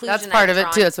the conclusion. That's part I've of it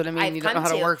drawn- too. That's what I mean. I've You don't know come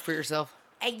how to work for yourself.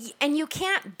 And you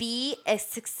can't be a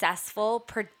successful,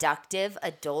 productive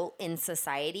adult in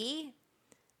society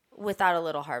without a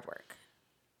little hard work.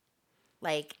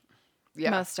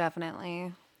 Yeah. Most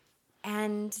definitely.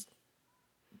 And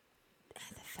the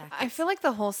fact I feel like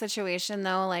the whole situation,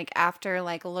 though, after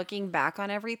looking back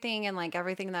on everything and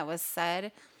everything that was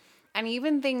said, and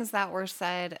even things that were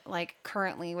said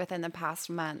currently within the past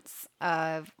months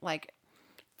of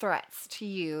threats to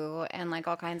you and like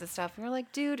all kinds of stuff. And you're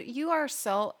like, dude, you are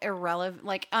so irrelevant,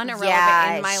 like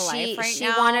unirrelevant in my life right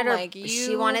now.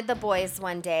 She wanted the boys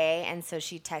one day, and so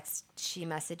she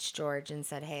messaged George and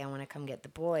said, hey, I want to come get the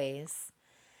boys.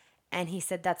 And he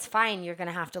said, that's fine. You're going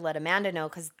to have to let Amanda know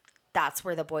because that's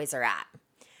where the boys are at.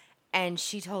 And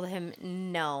she told him,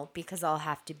 no, because I'll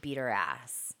have to beat her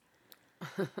ass.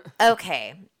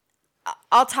 Okay.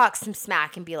 I'll talk some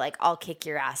smack and be like, I'll kick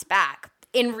your ass back.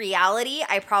 In reality,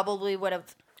 I probably would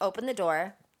have opened the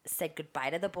door, said goodbye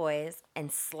to the boys, and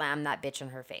slammed that bitch in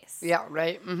her face. Yeah,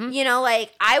 right. Mm-hmm. You know,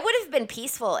 like, I would have been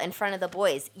peaceful in front of the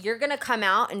boys. You're going to come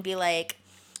out and be like,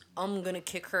 I'm going to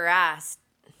kick her ass.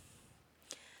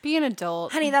 Be an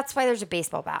adult. Honey, that's why there's a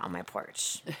baseball bat on my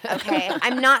porch. Okay?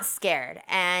 I'm not scared.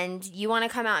 And you want to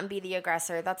come out and be the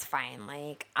aggressor, that's fine.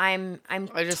 Like, I'm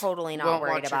totally not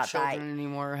worried about that. I don't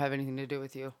anymore or have anything to do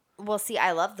with you. Well, see,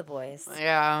 I love the boys.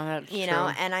 Yeah, that's you true.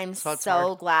 know, and I'm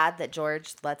so glad that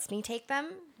George lets me take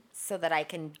them so that I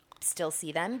can still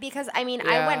see them. Because, I mean,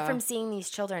 I went from seeing these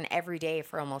children every day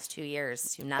for almost 2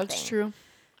 years to nothing. That's true.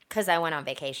 Because I went on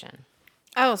vacation.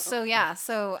 Oh, so yeah.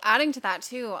 So adding to that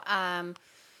too,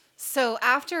 so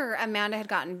after Amanda had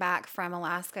gotten back from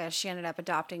Alaska, she ended up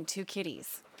adopting 2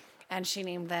 kitties, and she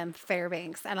named them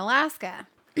Fairbanks and Alaska.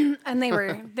 And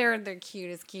they're the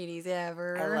cutest kitties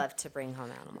ever. I love to bring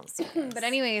home animals. But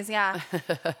anyways, yeah,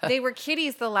 they were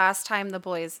kitties the last time the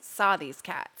boys saw these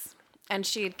cats. And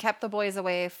she had kept the boys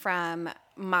away from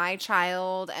my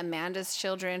child, Amanda's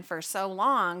children for so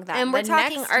long that and we're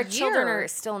talking our children year, are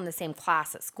still in the same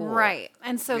class at school. Right.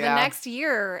 And so the next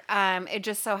year, it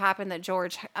just so happened that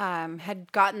George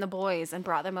had gotten the boys and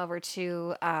brought them over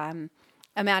to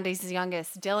Amanda's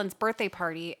youngest, Dylan's birthday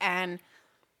party, and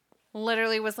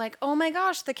literally was like, oh my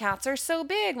gosh, the cats are so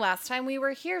big. Last time we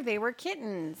were here, they were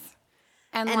kittens.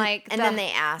 And then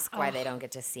they ask why they don't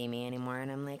get to see me anymore. And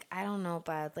I'm like, I don't know,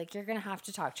 bud. Like, you're going to have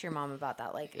to talk to your mom about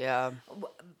that. Like,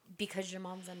 because your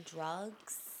mom's on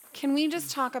drugs. Can we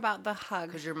just talk about the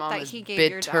hug your mom that is he gave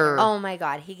bitter. your daughter? Oh my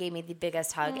God. He gave me the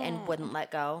biggest hug and wouldn't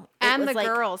let go. And the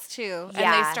girls too.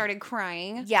 Yeah. And they started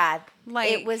crying. Yeah.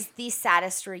 Like, it was the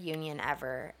saddest reunion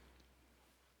ever.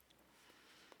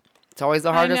 It's always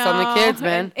the hardest on the kids,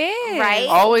 man. It is. Right?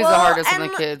 Always the hardest on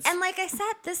the kids. And like I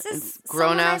said, this is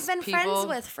grown someone ass I've been people friends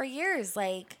with for years.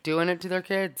 Like, doing it to their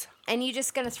kids. And you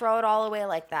just going to throw it all away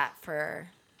like that for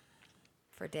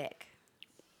Dick.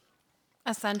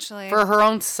 Essentially. For her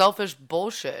own selfish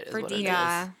bullshit is For what Dee it Dee.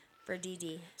 is. For Dee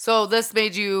Dee. So this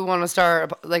made you want to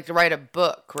start, like, to write a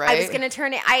book, right? I was going to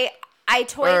turn it... I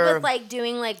toyed with, like,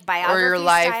 doing, like, biography or your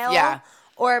life, style. yeah.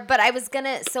 But I was going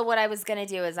to... So what I was going to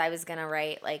do is I was going to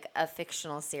write, like, a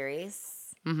fictional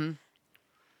series. Mm-hmm.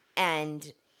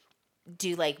 And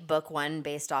do, like, book 1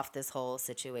 based off this whole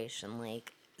situation.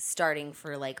 Like, starting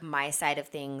for, like, my side of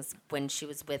things when she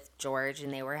was with George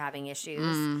and they were having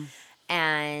issues.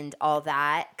 And all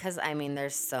that. Because, I mean,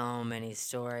 there's so many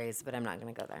stories, but I'm not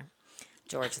going to go there.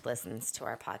 George listens to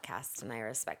our podcast, and I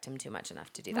respect him too much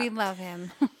enough to do that. We love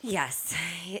him. Yes,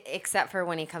 except for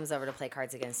when he comes over to play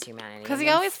Cards Against Humanity. Because he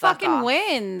always fucking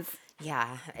wins.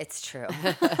 Yeah, it's true.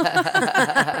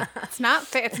 It's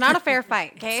not a fair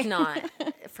fight, okay? It's not.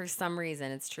 For some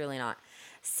reason, it's truly not.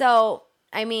 So,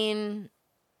 I mean,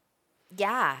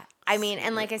 yeah. I mean,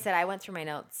 and like I said, I went through my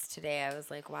notes today. I was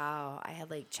like, wow, I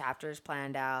had like chapters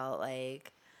planned out.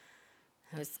 Like,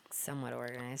 I was somewhat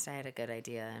organized. I had a good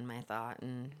idea in my thought,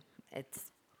 and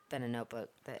it's been a notebook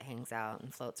that hangs out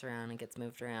and floats around and gets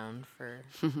moved around for,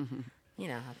 you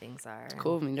know how things are.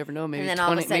 Cool. You never know. Maybe and then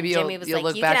all of a sudden, Jimmy was like,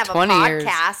 look "You can back have 20 a years.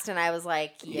 podcast," and I was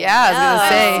like, "Yeah, I was gonna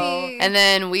say." Oh. And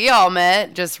then we all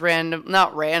met just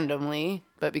not randomly,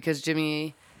 but because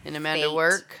Jimmy and Amanda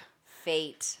work.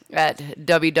 Fate. At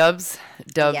Dubs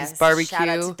Yes. Barbecue. Shout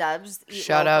out to Dubs.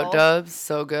 Shout out Dubs.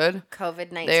 So good.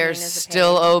 COVID-19 They're is a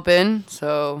still pain. open.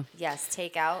 So Yes,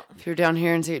 takeout. if you're down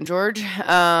here in St. George.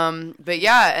 But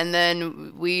yeah, and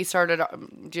then we started,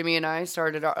 Jimmy and I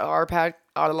started our started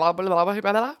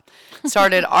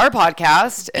our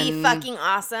podcast. Be and fucking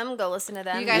awesome. Go listen to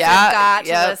them. You guys have got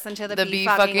to listen to the Be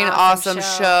Fucking Awesome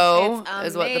show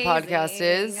is what the podcast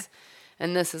amazing. is.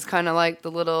 And this is kind of like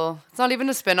the little, it's not even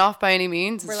a spinoff by any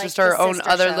means. It's We're just like our the own sister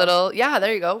other show. little, yeah,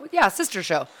 there you go. Yeah, sister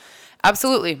show.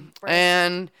 Absolutely.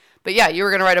 But yeah, you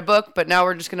were going to write a book, but now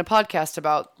we're just going to podcast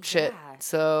about shit. Yeah.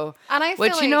 So, And I feel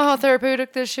which you know like how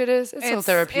therapeutic this shit is? It's so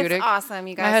therapeutic. It's awesome,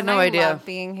 you guys. I had no idea. love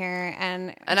being here.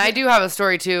 And I do have a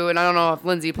story too, and I don't know if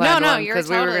Lindsay planned one you're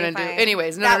because we were totally going to do. fine.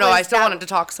 Anyways, That no. was- I still that- wanted to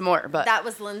talk some more, but That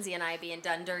was Lindsay and I being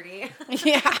done dirty.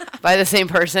 yeah. by the same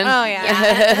person. Oh,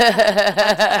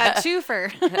 yeah. A twofer.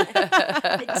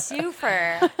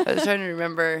 Twofer. I was trying to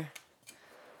remember.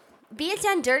 being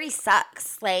done dirty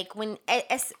sucks. Like when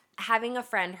having a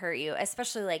friend hurt you,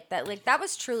 especially like that. Like that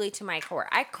was truly to my core.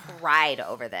 I cried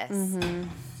over this, and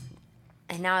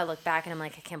now I look back and I'm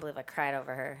like, I can't believe I cried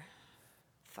over her.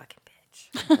 Fucking bitch.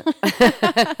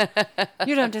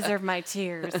 You don't deserve my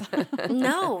tears.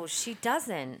 No, she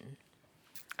doesn't.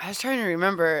 I was trying to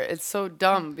remember. It's so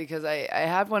dumb because I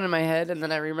had one in my head and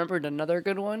then I remembered another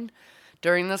good one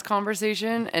during this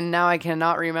conversation, and now I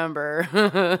cannot remember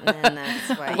And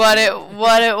that's why what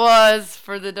it was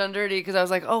for the Done Dirty, because I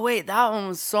was like, oh wait, that one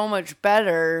was so much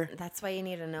better. That's why you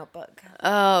need a notebook.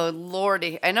 Oh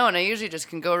lordy, I know, and I usually just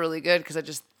can go really good because I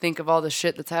just think of all the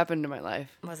shit that's happened in my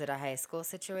life. Was it a high school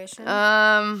situation?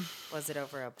 Was it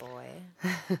over a boy?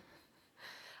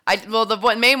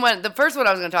 The first one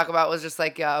I was going to talk about was just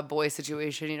like a boy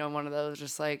situation, you know, one of those,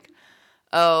 just like,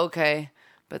 oh, okay.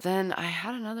 But then I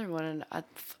had another one, and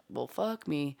fuck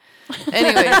me.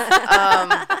 Anyways,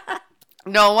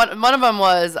 no, one of them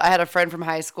was I had a friend from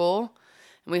high school,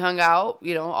 and we hung out,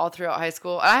 you know, all throughout high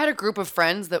school. I had a group of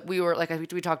friends that we were, like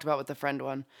we talked about with the friend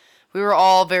one. We were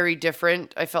all very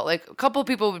different. I felt like a couple of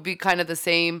people would be kind of the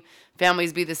same,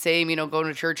 families be the same, you know, going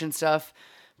to church and stuff.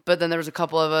 But then there was a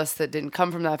couple of us that didn't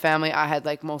come from that family. I had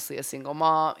like mostly a single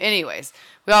mom. Anyways,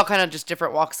 we all kind of just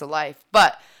different walks of life.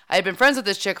 But I had been friends with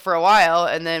this chick for a while,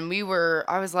 and then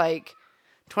I was like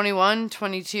 21,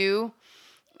 22,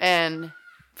 and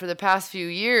for the past few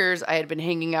years, I had been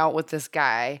hanging out with this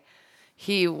guy.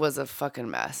 He was a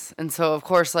fucking mess. And so, of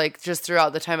course, like, just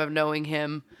throughout the time of knowing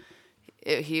him,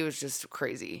 he was just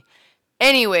crazy.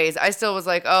 Anyways, I still was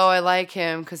like, oh, I like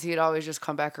him, because he'd always just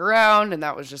come back around, and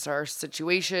that was just our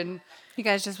situation. You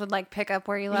guys just would like pick up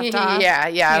where you left off?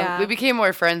 Yeah. We became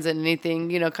more friends than anything.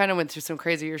 You know, kind of went through some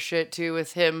crazier shit, too,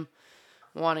 with him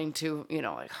wanting to, you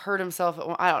know, like hurt himself.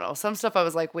 I don't know. Some stuff I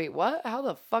was like, wait, what? How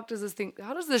the fuck does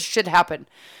this shit happen?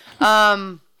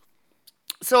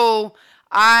 So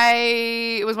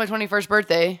it was my 21st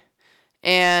birthday,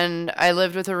 and I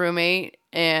lived with a roommate,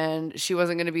 and she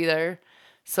wasn't going to be there.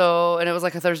 So, and it was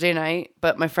like a Thursday night,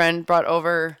 but my friend brought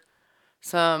over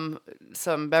some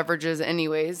beverages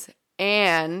anyways,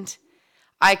 and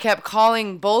I kept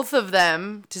calling both of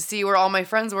them to see where all my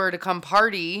friends were to come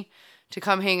party, to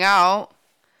come hang out.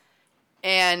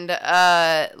 And,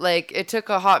 like, it took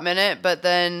a hot minute, but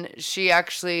then she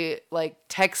actually, like,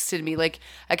 texted me. Like,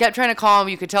 I kept trying to call them.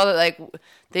 You could tell that, like,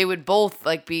 they would both,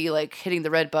 like, be, like, hitting the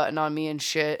red button on me and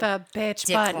shit. The bitch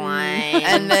Decline. button.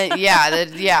 And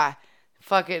then,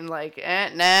 fucking, like,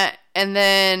 nah. And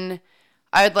then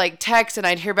I'd, like, text, and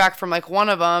I'd hear back from, like, one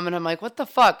of them, and I'm like, what the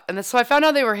fuck? And then, so I found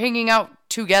out they were hanging out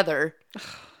together.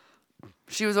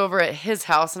 She was over at his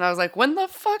house, and I was like, when the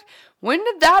fuck? When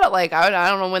did that, like, I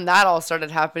don't know when that all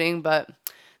started happening, but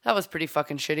that was pretty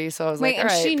fucking shitty. So I was like, all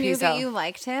right, and she knew that out. you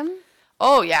liked him?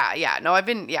 Oh, yeah. No, I've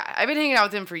been hanging out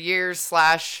with him for years, /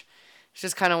 it's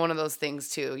just kind of one of those things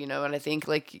too, you know, and I think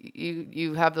like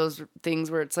you have those things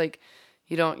where it's like,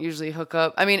 you don't usually hook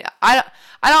up. I mean, I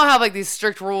don't have like these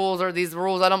strict rules or these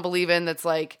rules I don't believe in that's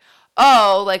like,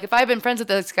 oh, like if I've been friends with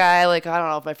this guy, like I don't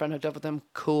know if my friend hooked up with him,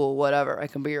 cool, whatever, I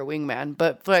can be your wingman.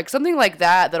 But for like something like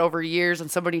that over years and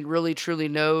somebody really truly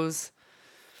knows,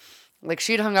 like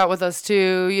she'd hung out with us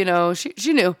too, you know,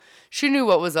 she knew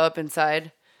what was up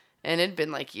inside. And it'd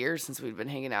been like years since we'd been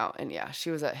hanging out. And yeah, she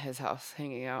was at his house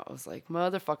hanging out. I was like,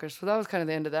 motherfuckers. So that was kind of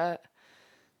the end of that.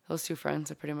 Those two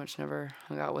friends I pretty much never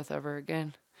hung out with ever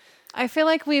again. I feel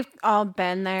like we've all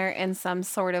been there in some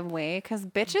sort of way because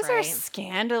bitches are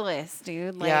scandalous,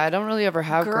 dude. Like, yeah, I don't really ever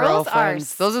have girls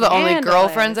girlfriends. are Those are the only scandalous.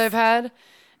 girlfriends I've had.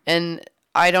 And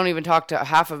I don't even talk to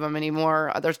half of them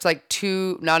anymore. There's like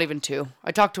two, not even two.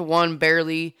 I talked to one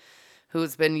barely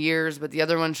who's been years, but the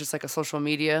other one's just like a social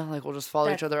media. Like we'll just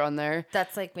follow each other on there.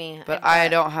 That's like me. But I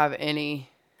don't have any.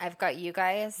 I've got you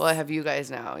guys. Well, I have you guys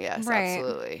now. Yes, Right.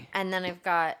 absolutely. And then I've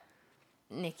got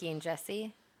Nikki and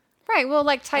Jesse. Right. Well,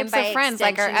 like types by of friends,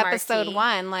 like our extension, episode Marcy.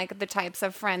 1, like the types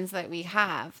of friends that we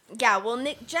have. Yeah, well,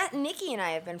 Nikki and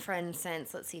I have been friends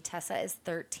since, let's see, Tessa is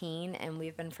 13, and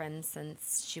we've been friends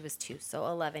since she was 2, so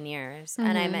 11 years.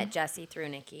 And I met Jesse through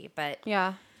Nikki, but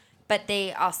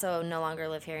they also no longer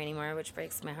live here anymore, which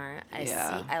breaks my heart.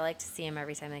 I like to see them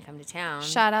every time they come to town.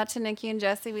 Shout out to Nikki and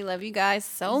Jesse. We love you guys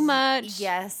so much.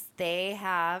 Yes, they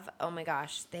have. Oh my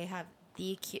gosh, they have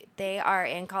they are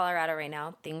in Colorado right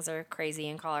now. Things are crazy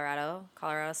in Colorado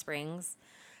Springs.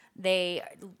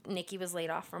 Nikki was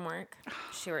laid off from work.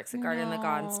 She works at Garden of the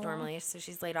Gods normally, so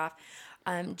she's laid off.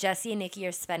 Jesse and Nikki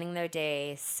are spending their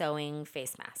day sewing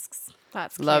face masks.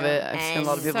 That's cute. Love it. I've seen a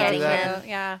lot of people do that.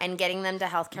 Yeah. And getting them to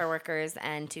healthcare workers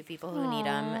and to people who need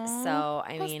them. So,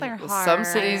 I mean, their Well, heart.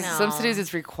 some cities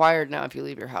it's required now if you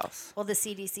leave your house. well, the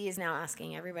CDC is now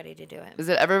asking everybody to do it. Is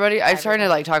it everybody? I was trying to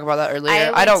like talk about that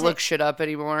earlier. I don't look shit up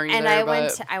anymore either. And I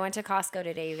went but to Costco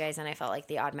today, you guys, and I felt like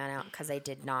the odd man out because I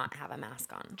did not have a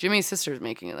mask on. Jimmy's sister's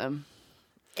making them.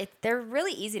 They're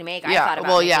really easy to make. Yeah, I thought about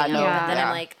well, making yeah, them, no, but then yeah.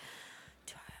 I'm like,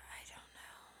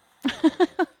 I don't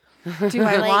know. Do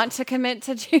I Like- want to commit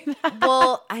to do that?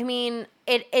 Well, I mean,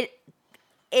 it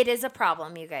is a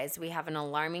problem, you guys. We have an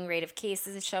alarming rate of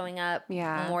cases showing up.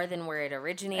 Yeah. More than where it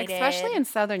originated. Especially in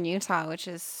southern Utah, which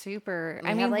is super. We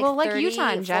I have mean, like 30, Utah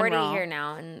in 40 general. here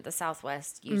now in the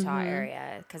southwest Utah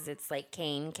area because it's like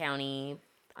Kane County,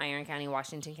 Iron County,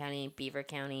 Washington County, Beaver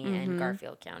County, and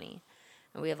Garfield County.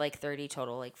 And we have like 30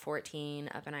 total, like 14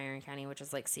 up in Iron County, which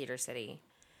is like Cedar City.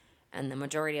 And the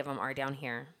majority of them are down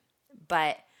here.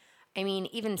 But, I mean,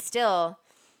 even still,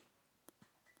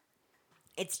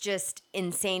 it's just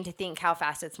insane to think how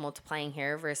fast it's multiplying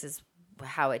here versus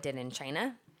how it did in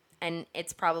China. And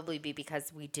it's probably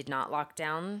because we did not lock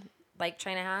down like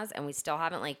China has, and we still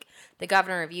haven't. Like, the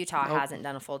governor of Utah hasn't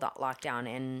done a full lockdown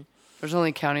in... There's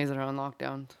only counties that are on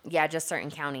lockdown, Yeah, just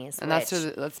certain counties. and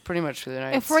that's pretty much for the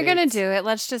United If States. we're gonna do it,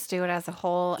 let's just do it as a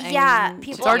whole. And Yeah,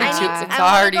 people. It's already I too. need to- It's I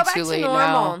wanna already go back too to late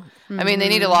normal. now. I mean, they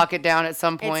need to lock it down at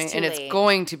some point, too and it's late.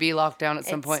 going to be locked down at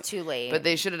some It's point. too late. But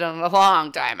they should have done it a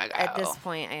long time ago. At this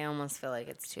point, I almost feel like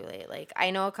it's too late. Like,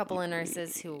 I know a couple of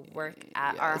nurses who work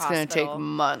at our it's hospital. going to take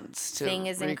months to Thing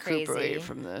isn't recuperate crazy.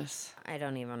 from this. I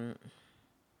don't even.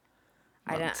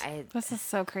 I don't. This is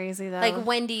so crazy, though. Like,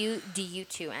 when do you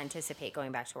two anticipate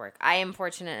going back to work? I am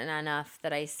fortunate enough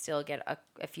that I still get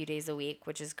a few days a week,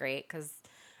 which is great because,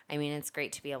 I mean, it's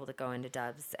great to be able to go into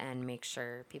Dubs and make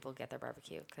sure people get their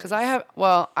barbecue. Because I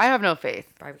have no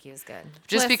faith. Barbecue is good.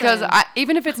 Just Listen. because,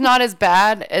 even if it's not as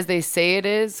bad as they say it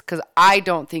is, because I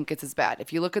don't think it's as bad.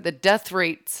 If you look at the death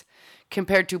rates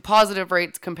compared to positive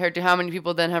rates, compared to how many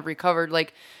people then have recovered,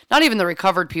 like, not even the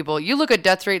recovered people. You look at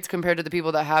death rates compared to the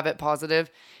people that have it positive,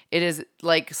 it is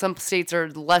like some states are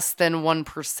less than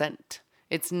 1%.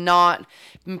 It's not,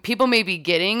 people may be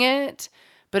getting it,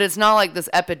 but it's not like this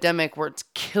epidemic where it's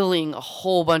killing a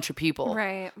whole bunch of people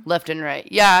Right. left and right.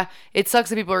 Yeah, it sucks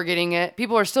that people are getting it.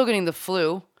 People are still getting the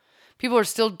flu. People are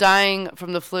still dying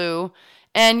from the flu.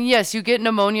 And yes, you get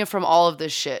pneumonia from all of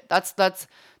this shit. That's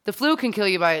the flu can kill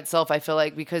you by itself, I feel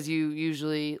like, because you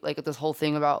usually, like, this whole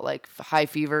thing about, like, high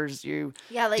fevers, you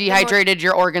like dehydrated,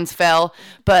 your organs fell.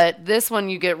 But this one,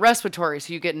 you get respiratory,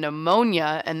 so you get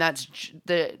pneumonia, and that's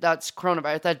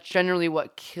coronavirus. That's generally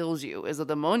what kills you, is the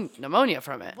pneumonia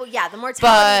from it. Well, yeah, the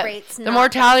mortality rate's the not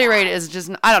mortality that rate bad. is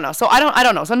just, I don't know. So I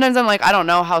don't know. Sometimes I'm like, I don't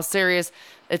know how serious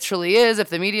it truly is, if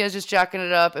the media is just jacking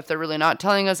it up, if they're really not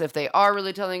telling us, if they are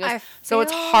really telling us. So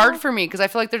it's hard for me because I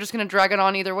feel like they're just going to drag it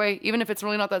on either way. Even if it's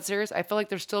really not that serious, I feel like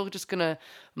they're still just going to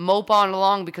mope on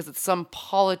along because it's some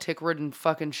politic-ridden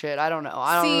fucking shit. I don't know.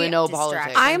 I don't really know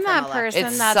politics. I'm that from person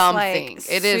It's that's something.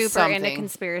 like It is super into something.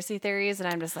 conspiracy theories, and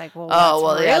I'm just like, well, Oh,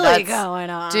 what's well, yeah, really that's- going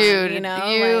on? Dude, you know, have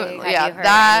you heard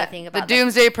that, anything the about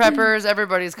doomsday preppers,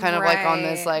 everybody's kind of like on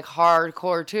this, Right. like,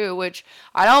 hardcore too, which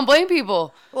I don't blame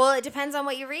people. Well, it depends on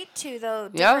what you read to, though.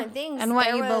 Yeah. Different things. and what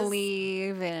There you was-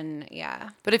 believe in,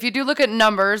 yeah. But if you do look at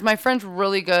numbers, my friend's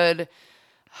really good.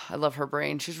 I love her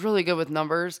brain. She's really good with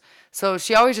numbers. So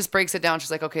she always just breaks it down. She's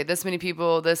like, okay, this many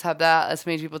people, this have that, this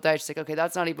many people died. She's like, okay,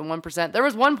 that's not even 1%. There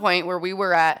was one point where we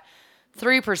were at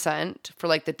 3% for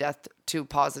like the death to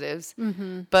positives.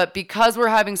 Mm-hmm. But because we're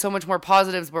having so much more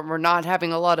positives, but we're not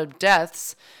having a lot of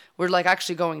deaths, we're like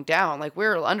actually going down. Like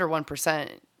we're under 1%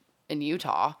 in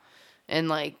Utah. And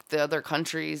like the other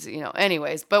countries, you know,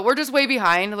 anyways, but we're just way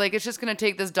behind. Like it's just going to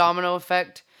take this domino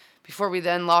effect before we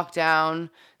then lock down.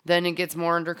 Then it gets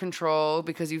more under control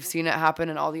because you've seen it happen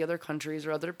in all the other countries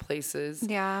or other places.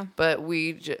 Yeah. But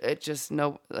it just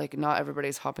like not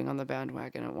everybody's hopping on the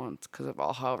bandwagon at once because of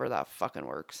however that fucking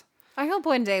works. I hope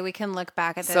one day we can look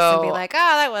back at this So, and be like, oh,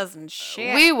 that wasn't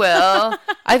shit. We will.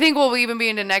 I think we'll even be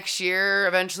into next year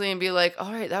eventually and be like,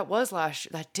 all right, that was last year.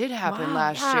 That did happen Wow,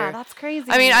 last yeah, year. that's crazy.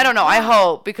 I mean, I don't know. I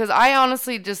hope because I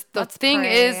honestly just, the Let's thing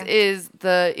pray. is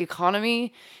the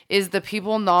economy, is the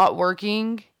people not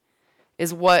working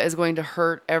is what is going to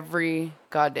hurt every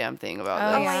goddamn thing about Oh,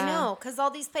 this. Oh, yeah. I know. Because all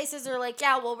these places are like,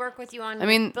 yeah, we'll work with you on I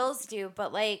mean- what bills due.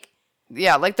 But, like,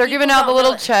 Yeah, like they're People giving out the don't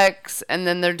little really- checks and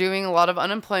then they're doing a lot of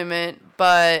unemployment,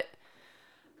 but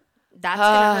that's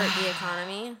going to hurt the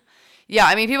economy. yeah,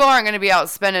 I mean, people aren't going to be out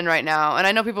spending right now. And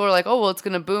I know people are like, oh, well, it's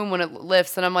going to boom when it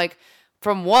lifts. And I'm like,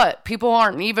 From what? People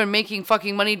aren't even making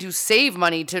fucking money to save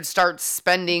money to start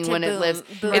spending when it lives.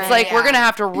 It's like we're going to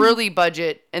have to really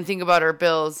budget and think about our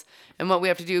bills and what we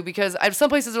have to do, because some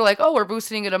places are like, oh, we're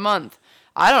boosting it a month.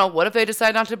 I don't know. What if they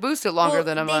decide not to boost it longer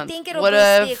than a month? They think it'll boost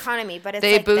the economy, but it's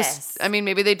like this. I mean,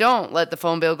 maybe they don't let the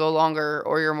phone bill go longer,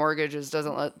 or your mortgage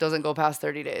doesn't go past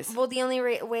 30 days. Well, the only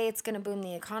way it's going to boom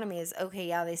the economy is, okay,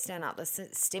 yeah, they send out the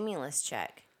stimulus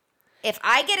check. If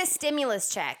I get a stimulus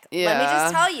check, let me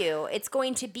just tell you, it's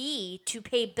going to be to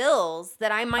pay bills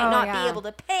that I might not be able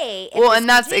to pay. Well, and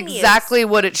that's exactly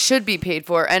what it should be paid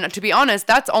for. And to be honest,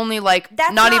 that's only like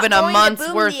not even a month's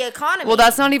worth. The economy. Well,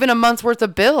 that's not even a month's worth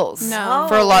of bills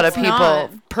for a lot of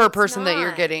people per person that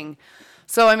you're getting.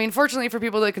 So, I mean, fortunately for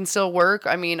people that can still work,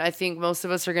 I mean, I think most of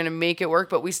us are going to make it work,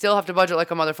 but we still have to budget like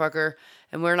a motherfucker,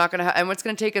 and we're not going to and it's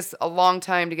going to take us a long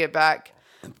time to get back.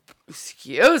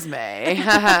 Excuse me.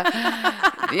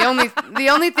 The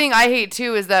only thing I hate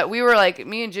too is that we were like,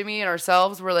 me and Jimmy and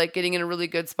ourselves were like getting in a really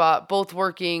good spot, both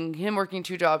working, him working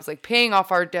 2 jobs, like paying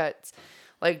off our debts,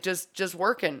 like just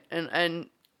working, and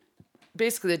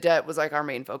basically the debt was like our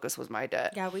main focus was my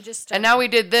debt. Yeah, we just and now we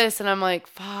did this, and I'm like,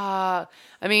 fuck.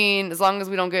 I mean, as long as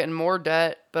we don't get in more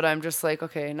debt, but I'm just like,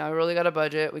 okay, now we really got a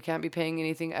budget. We can't be paying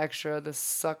anything extra. This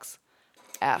sucks,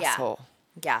 asshole.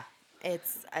 Yeah.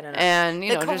 It's, I don't know. And,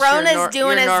 the corona's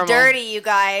doing us dirty, you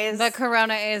guys. The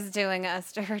corona is doing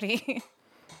us dirty.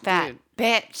 That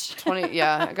bitch.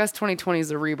 I guess 2020 is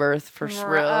a rebirth for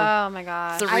real. Oh my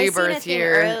god. It's a rebirth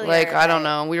year. Earlier, like, I don't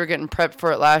know. We were getting prepped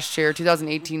for it last year.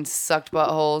 2018 sucked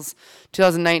buttholes.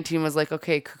 2019 was like,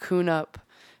 okay, cocoon up.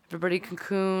 Everybody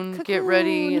cocoon. Get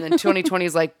ready. And then 2020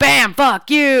 is like, bam, fuck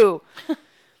you.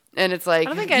 And it's like,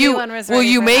 will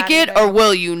you make it or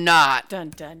will you not? Dun,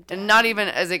 dun, dun. And not even,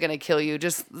 is it going to kill you?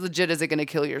 Just legit, is it going to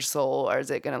kill your soul? Or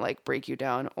is it going to like break you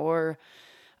down? Or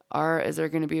is there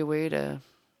going to be a way to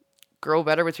grow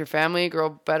better with your family, grow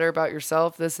better about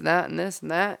yourself, this and that and this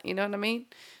and that? You know what I mean?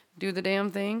 Do the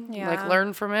damn thing. Yeah. Like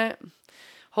learn from it.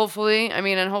 Hopefully,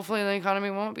 and hopefully the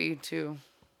economy won't be too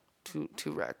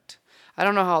wrecked. I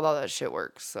don't know how all that shit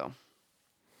works, so.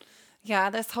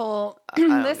 Yeah, this whole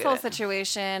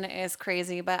situation is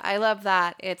crazy, but I love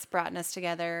that it's brought us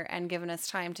together and given us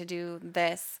time to do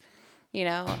this. You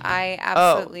know, I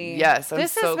absolutely. Oh, yes,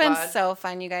 this has been so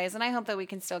fun, you guys, and I hope that we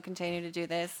can still continue to do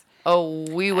this. Oh,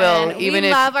 we will. Even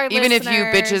if you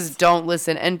bitches don't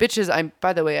listen, and bitches,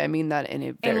 by the way, I mean that in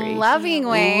a very loving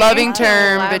way, loving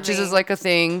term. Bitches is like a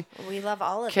thing. We love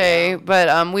all of you. Okay,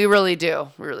 but we really do,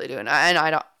 and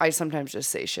I sometimes just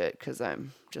say shit because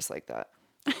I'm just like that.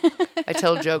 I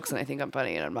tell jokes and I think I'm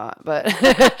funny and I'm not, but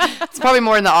it's probably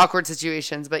more in the awkward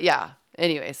situations. But yeah,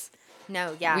 anyways.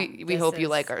 No, yeah. We hope you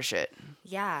like our shit.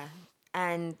 Yeah.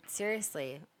 And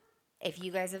seriously, if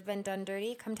you guys have been done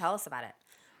dirty, come tell us about it.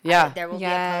 Yeah. There will be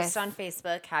a post on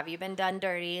Facebook. Have you been done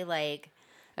dirty? Like,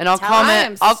 and I'll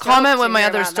comment what my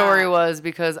other story was,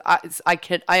 because I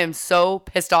am so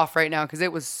pissed off right now because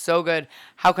it was so good.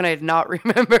 How can I not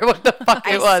remember what the fuck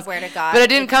it was? I swear to God. But it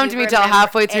didn't come to me till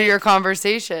halfway through your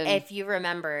conversation. If you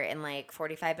remember, in like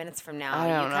 45 minutes from now,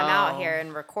 you come out here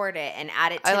and record it and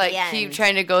add it to the end. I keep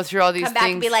trying to go through all these things. Come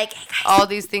back and be like, hey guys, all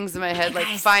these things in my head, like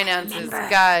finances,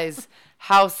 guys,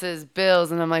 houses,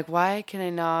 bills, and I'm like, why can I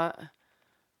not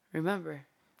remember?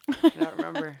 I cannot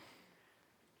remember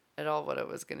at all what it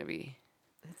was going to be.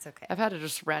 It's okay. I've had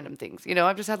just random things.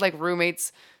 I've just had like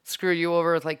roommates screw you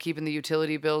over with like keeping the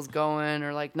utility bills going,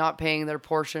 or like not paying their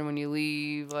portion when you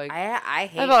leave. Like I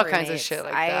hate all roommates. Kinds of shit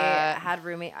like that. I had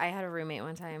a roommate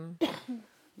one time.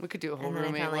 We could do a whole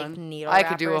roommate one. I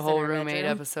could do a whole roommate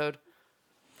episode.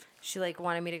 She like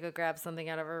wanted me to go grab something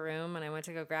out of her room, and I went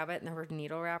to go grab it, and there were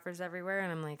needle wrappers everywhere,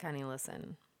 and I'm like, honey,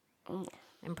 listen. Oh.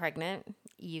 I'm pregnant.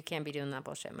 You can't be doing that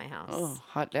bullshit in my house. Oh,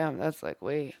 hot damn. That's like,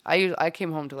 wait. I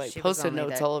came home to like Post-it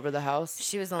notes all over the house.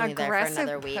 She was only there for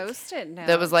another week. Post-it notes.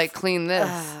 That was like, clean this.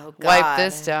 Oh, wipe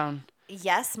this down.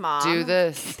 Yes, Mom. Do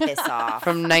this. Piss off.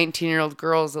 From 19-year-old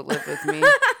girls that live with me.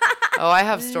 Oh, I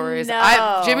have stories.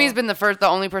 No. Jimmy's been the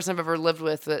only person I've ever lived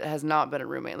with that has not been a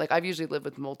roommate. Like, I've usually lived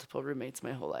with multiple roommates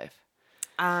my whole life.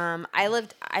 I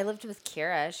lived with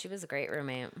Kira. She was a great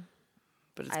roommate.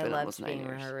 But it's been almost 9 years. I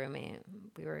loved being her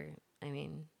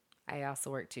roommate. I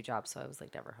also worked 2 jobs, so I was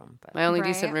like never home. But my only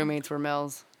decent roommates were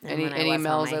Mel's. Any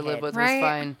Mel's I lived with was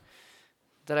fine.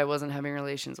 That I wasn't having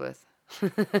relations with.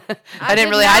 I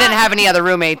didn't have any other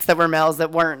roommates that were Mel's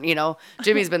that weren't,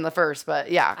 Jimmy's been the first, but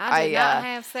yeah. I did not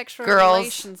have sexual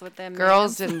relations with them.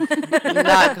 Girls and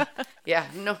not,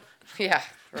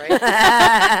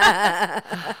 right.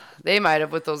 They might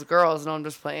have with those girls. No, I'm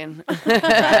just playing.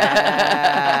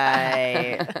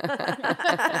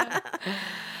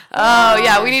 Oh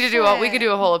yeah, we need to do. We could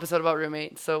do a whole episode about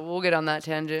roommates. So we'll get on that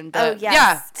tangent. But, yes.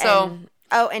 Yeah. So.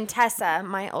 And Tessa,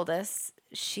 my oldest,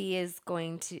 she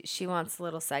wants a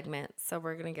little segment. So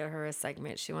we're gonna get her a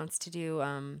segment. She wants to do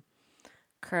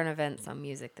current events on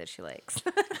music that she likes.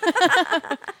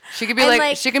 She could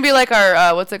be she can be like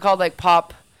our what's it called, like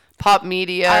pop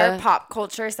media, our pop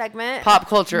culture segment. Pop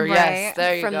culture, Right. yes.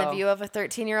 There you From go. the view of a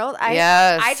 13-year-old.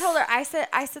 Yes. I told her, I said,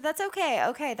 that's okay.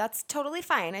 Okay, that's totally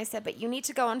fine. I said, but you need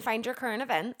to go and find your current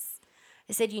events.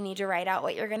 I said, you need to write out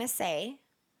what you're going to say.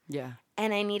 Yeah.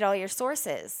 And I need all your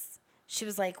sources. She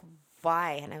was like,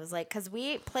 why? And I was like, because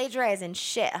we plagiarize and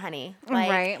shit, honey. Like,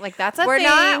 right. Like, that's a we're thing.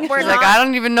 not. We're She's not. like, I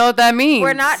don't even know what that means.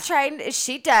 We're not trying to,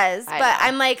 she does, I but know.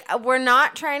 I'm like, we're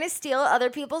not trying to steal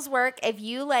other people's work. If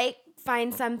you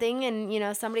find something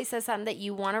and, somebody says something that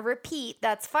you want to repeat,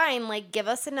 that's fine. Like, give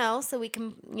us a no so we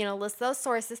can, list those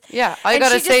sources. Yeah. All you And got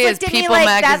to she say is just looked at me People like,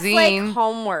 Magazine that's like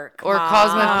homework. or Mom.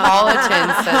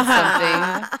 Cosmopolitan said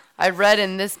something. I read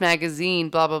in this magazine,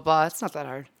 blah, blah, blah. It's not that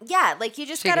hard. Yeah, like you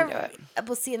just She gotta. can do it.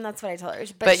 We'll see, and that's what I told her.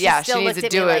 But she yeah, still she needs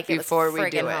looked to at me do it like before was we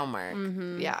do friggin' it.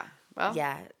 homework. Yeah. Well,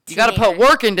 Yeah, you got to put teenager.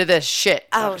 work into this shit.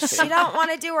 Oh, she don't want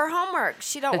to do her homework.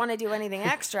 She don't want to do anything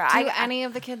extra. Do any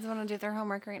of the kids want to do their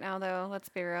homework right now, though? Let's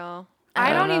be real. I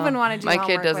don't don't know. even want to do My homework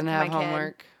kid doesn't with have my kid.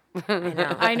 homework.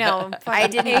 I know. I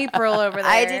did April over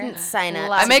there. I didn't sign up.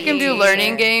 I make him do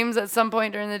learning games. games at some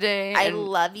point during the day. I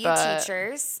love you, but-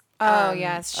 teachers. Oh,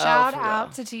 yes. Shout for out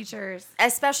real. to teachers.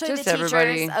 Especially Just the teachers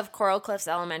everybody. of Coral Cliffs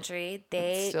Elementary.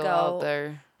 They Still go out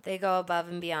there. They go above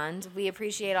and beyond. We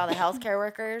appreciate all the healthcare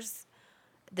workers,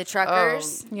 the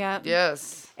truckers. Yep.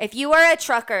 Yes. If you are a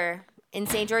trucker in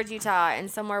St. George, Utah,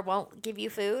 and somewhere won't give you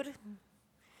food,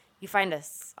 you find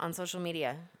us on social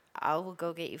media. I will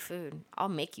go get you food. I'll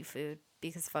make you food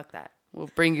because fuck that.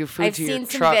 We'll bring you food I've to your seen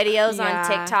some truck. videos Yeah. on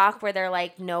TikTok where they're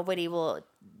like,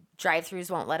 drive-thrus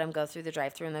won't let them go through the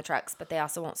drive-thru in the trucks, but they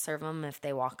also won't serve them if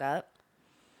they walk up.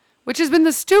 Which has been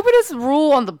the stupidest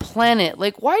rule on the planet.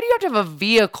 Like, why do you have to have a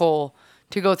vehicle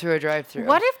to go through a drive-thru?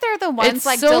 What if they're the ones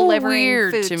It's so delivering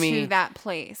weird food to me. to that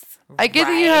place? I get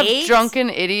that you have Right? drunken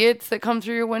idiots that come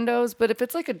through your windows, but if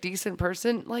it's like a decent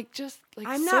person,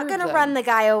 I'm not going to run the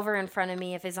guy over in front of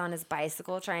me if he's on his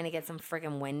bicycle trying to get some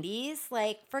friggin' Wendy's.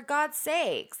 Like, for God's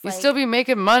sakes. You Like, still be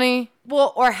making money.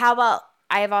 well, or how about,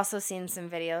 I have also seen some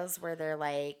videos where they're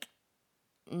like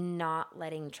not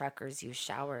letting truckers use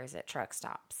showers at truck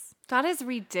stops. That is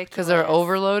ridiculous. Because they're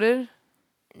overloaded.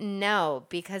 No,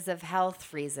 because of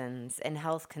health reasons and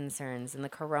health concerns and the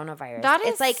coronavirus. That is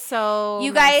it's like so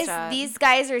you messed guys, up. these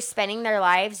guys are spending their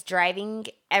lives driving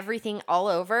everything all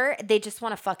over. They just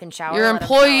want to fucking shower. Your let 'em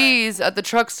employees at the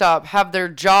truck stop have their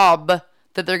job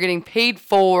that they're getting paid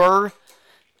for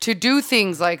to do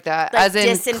things like that, Like as in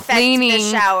disinfect cleaning.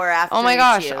 the shower after Oh my each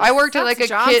gosh, use. I worked at That's like a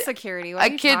job kid security. What are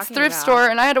a you kid's talking thrift about? store,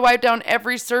 and I had to wipe down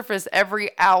every surface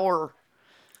every hour.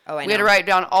 Oh, I know. We had to write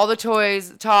down all the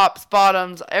toys, tops,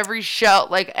 bottoms, every shelf,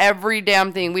 like every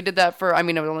damn thing. We did that for, it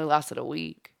only lasted a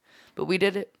week, but we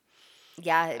did it.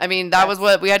 Yeah. That was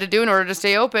what we had to do in order to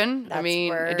stay open. That's It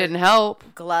where didn't help.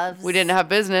 gloves. We didn't have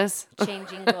business.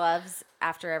 changing gloves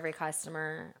after every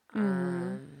customer.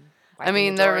 There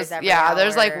doors was, every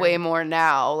there's like hour. way more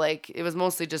now. Like it was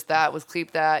mostly just that was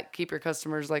keep your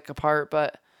customers like apart,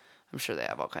 but I'm sure they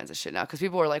have all kinds of shit now because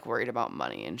people are like worried about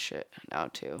money and shit now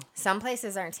too. Some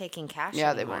places aren't taking cash.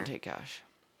 Yeah, they anymore. won't take cash.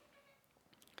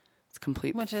 It's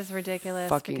complete. Which is ridiculous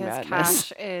Fucking because madness.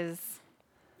 cash is,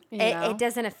 It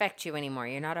doesn't affect you anymore.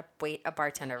 You're not a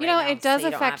bartender. You right know, now, it does so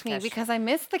you don't affect have me cash. because I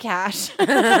miss the cash.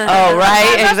 Oh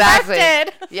right, exactly.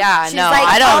 affected. Yeah, She's no, like,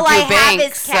 I don't all I do have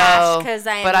banks, is cash so 'cause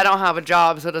I'm- but I don't have a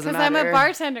job, so it doesn't Because matter. I'm a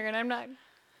bartender and I'm not.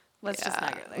 Let's just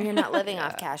not go there. You're not living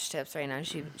off cash tips right now.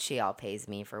 She all pays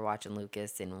me for watching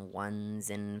Lucas in 1s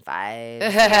and 5s.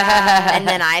 And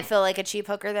then I feel like a cheap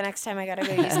hooker the next time I gotta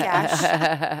go use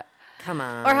cash. Come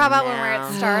on. Or how about when we're now.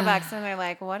 at Starbucks and they're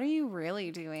like, "What are you really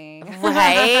doing?"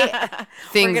 Right?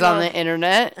 Things gonna- on the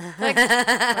internet,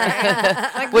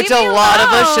 Like, which leave a me lot of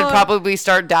us should alone. probably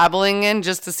start dabbling in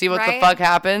just to see what the Right? fuck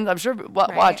happens. I'm sure.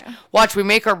 Watch. We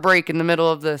make our break in the middle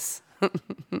of this.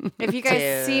 If you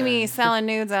guys see me selling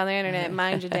nudes on the internet,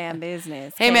 mind your damn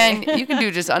business. Hey man, you can do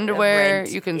just underwear.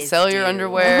 rent You can is sell your due.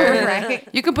 underwear. Right.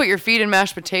 You can put your feet in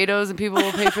mashed potatoes and people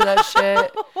will pay for that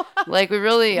shit. Like we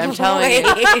really, I'm telling you,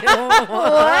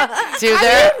 dude.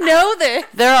 know this.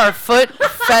 There are foot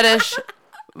fetish.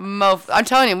 I'm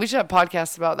telling you, we should have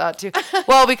podcasts about that too.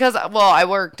 Well, because I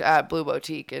worked at Blue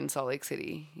Boutique in Salt Lake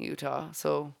City, Utah.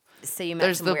 So So you met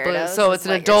there's some the weirdos. so is it's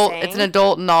an what you're adult saying? it's an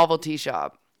adult novelty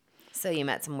shop. So you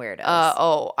met some weirdos.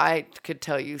 I could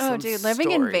tell you some dude, living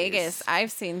in stories. Vegas,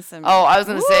 I've seen some. Oh, I was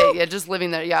going to say, yeah, just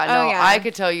living there. Yeah, no, yeah. I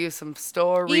could tell you some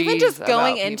stories. Even just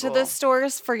going about into people. the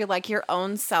stores for your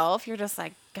own self, you're just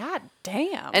like, God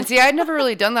damn. And see, I'd never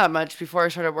really done that much before I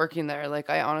started working there. Like,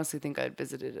 I honestly think I'd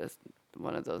visited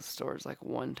one of those stores like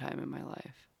one time in my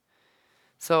life.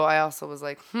 So I also was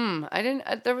like,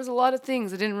 there was a lot of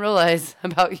things I didn't realize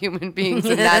about human beings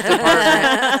in that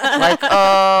department. Like,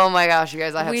 oh my gosh, you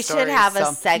guys, I have we stories. should have a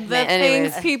the segment.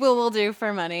 things people will do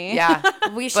for money. Yeah.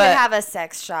 We should have a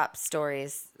sex shop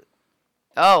stories.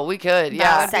 Oh, we could.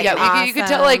 Yeah. would be Yeah. You could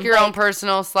tell like your awesome. own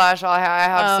personal / I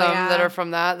have some yeah. that are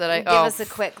from that I. Give us a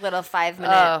quick little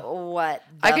 5-minute what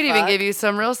the I could even fuck? give you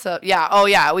some real stuff. Yeah. Oh,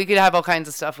 yeah. We could have all kinds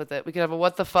of stuff with it. We could have a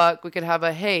what the fuck. We could have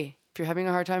a hey, if you're having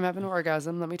a hard time having an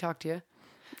orgasm, let me talk to you.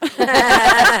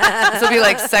 This will be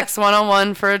like sex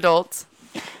 101 for adults.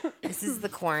 This is the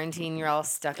quarantine. You're all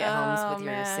stuck at homes with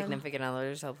your man. significant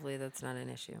others. Hopefully that's not an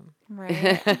issue.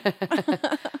 Right.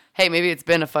 Hey, maybe it's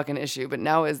been a fucking issue, but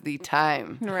now is the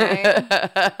time. Right.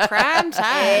 Prime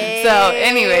time. So,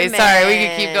 anyway, sorry, we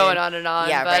could keep going on and on.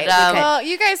 Yeah, but, right, we could. Well,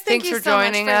 you guys, thank Thanks you for so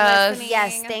joining much for us. listening.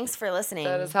 Yes, thanks for listening.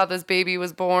 that is how this baby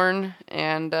was born,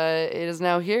 and it is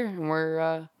now here, and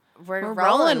we're We're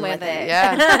rolling with it.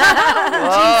 yeah.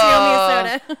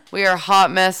 Whoa. Whoa. We are hot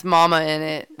mess mama in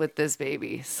it with this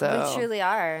baby. So We truly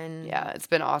are. And yeah, it's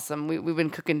been awesome. We've been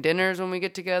cooking dinners when we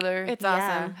get together. It's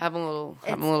Yeah. awesome. having a little, it's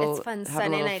fun having a Sunday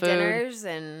little night food. dinners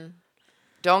and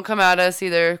Don't come at us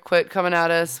either. Quit coming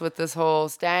at us with this whole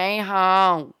stay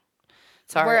home.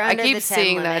 Sorry, We're I under keep the 10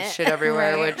 seeing that limit. shit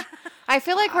everywhere. Right. Which I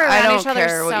feel like we're I around don't each other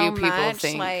care what so you people much.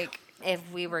 think. Like, if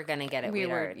we were gonna get it, We we'd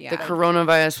were- already. yeah. the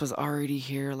coronavirus was already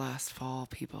here last fall,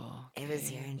 people. It was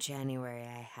here in January.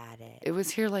 I had it. It was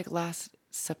here like last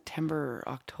September,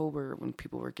 October when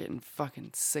people were getting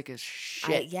fucking sick as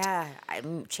shit.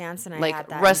 Chance and I Like had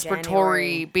that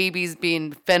respiratory in babies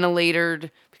being ventilated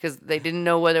because they didn't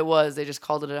know what it was. They just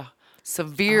called it a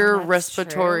severe Oh, that's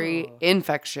respiratory true.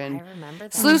 infection. I remember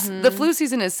that. The flu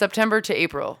season is September to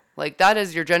April. Like that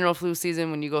is your general flu season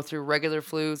when you go through regular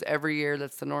flus every year.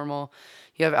 That's the normal.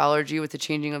 You have allergy with the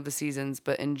changing of the seasons,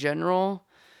 but in general,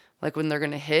 like when they're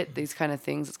going to hit these kind of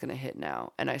things, it's going to hit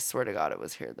now. And I swear to God, it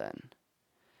was here then.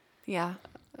 yeah.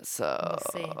 So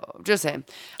We'll see. just saying.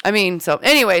 I mean, so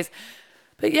anyways,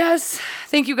 but yes,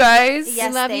 thank you guys. Yes,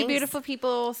 We love you, thanks. beautiful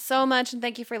people, so much, and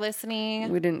thank you for listening.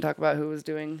 We didn't talk about who was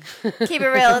doing. Keep it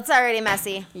real. It's already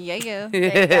messy. Yeah, yeah.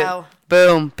 There you go.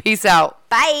 Boom. Peace out.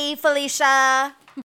 Bye, Felicia.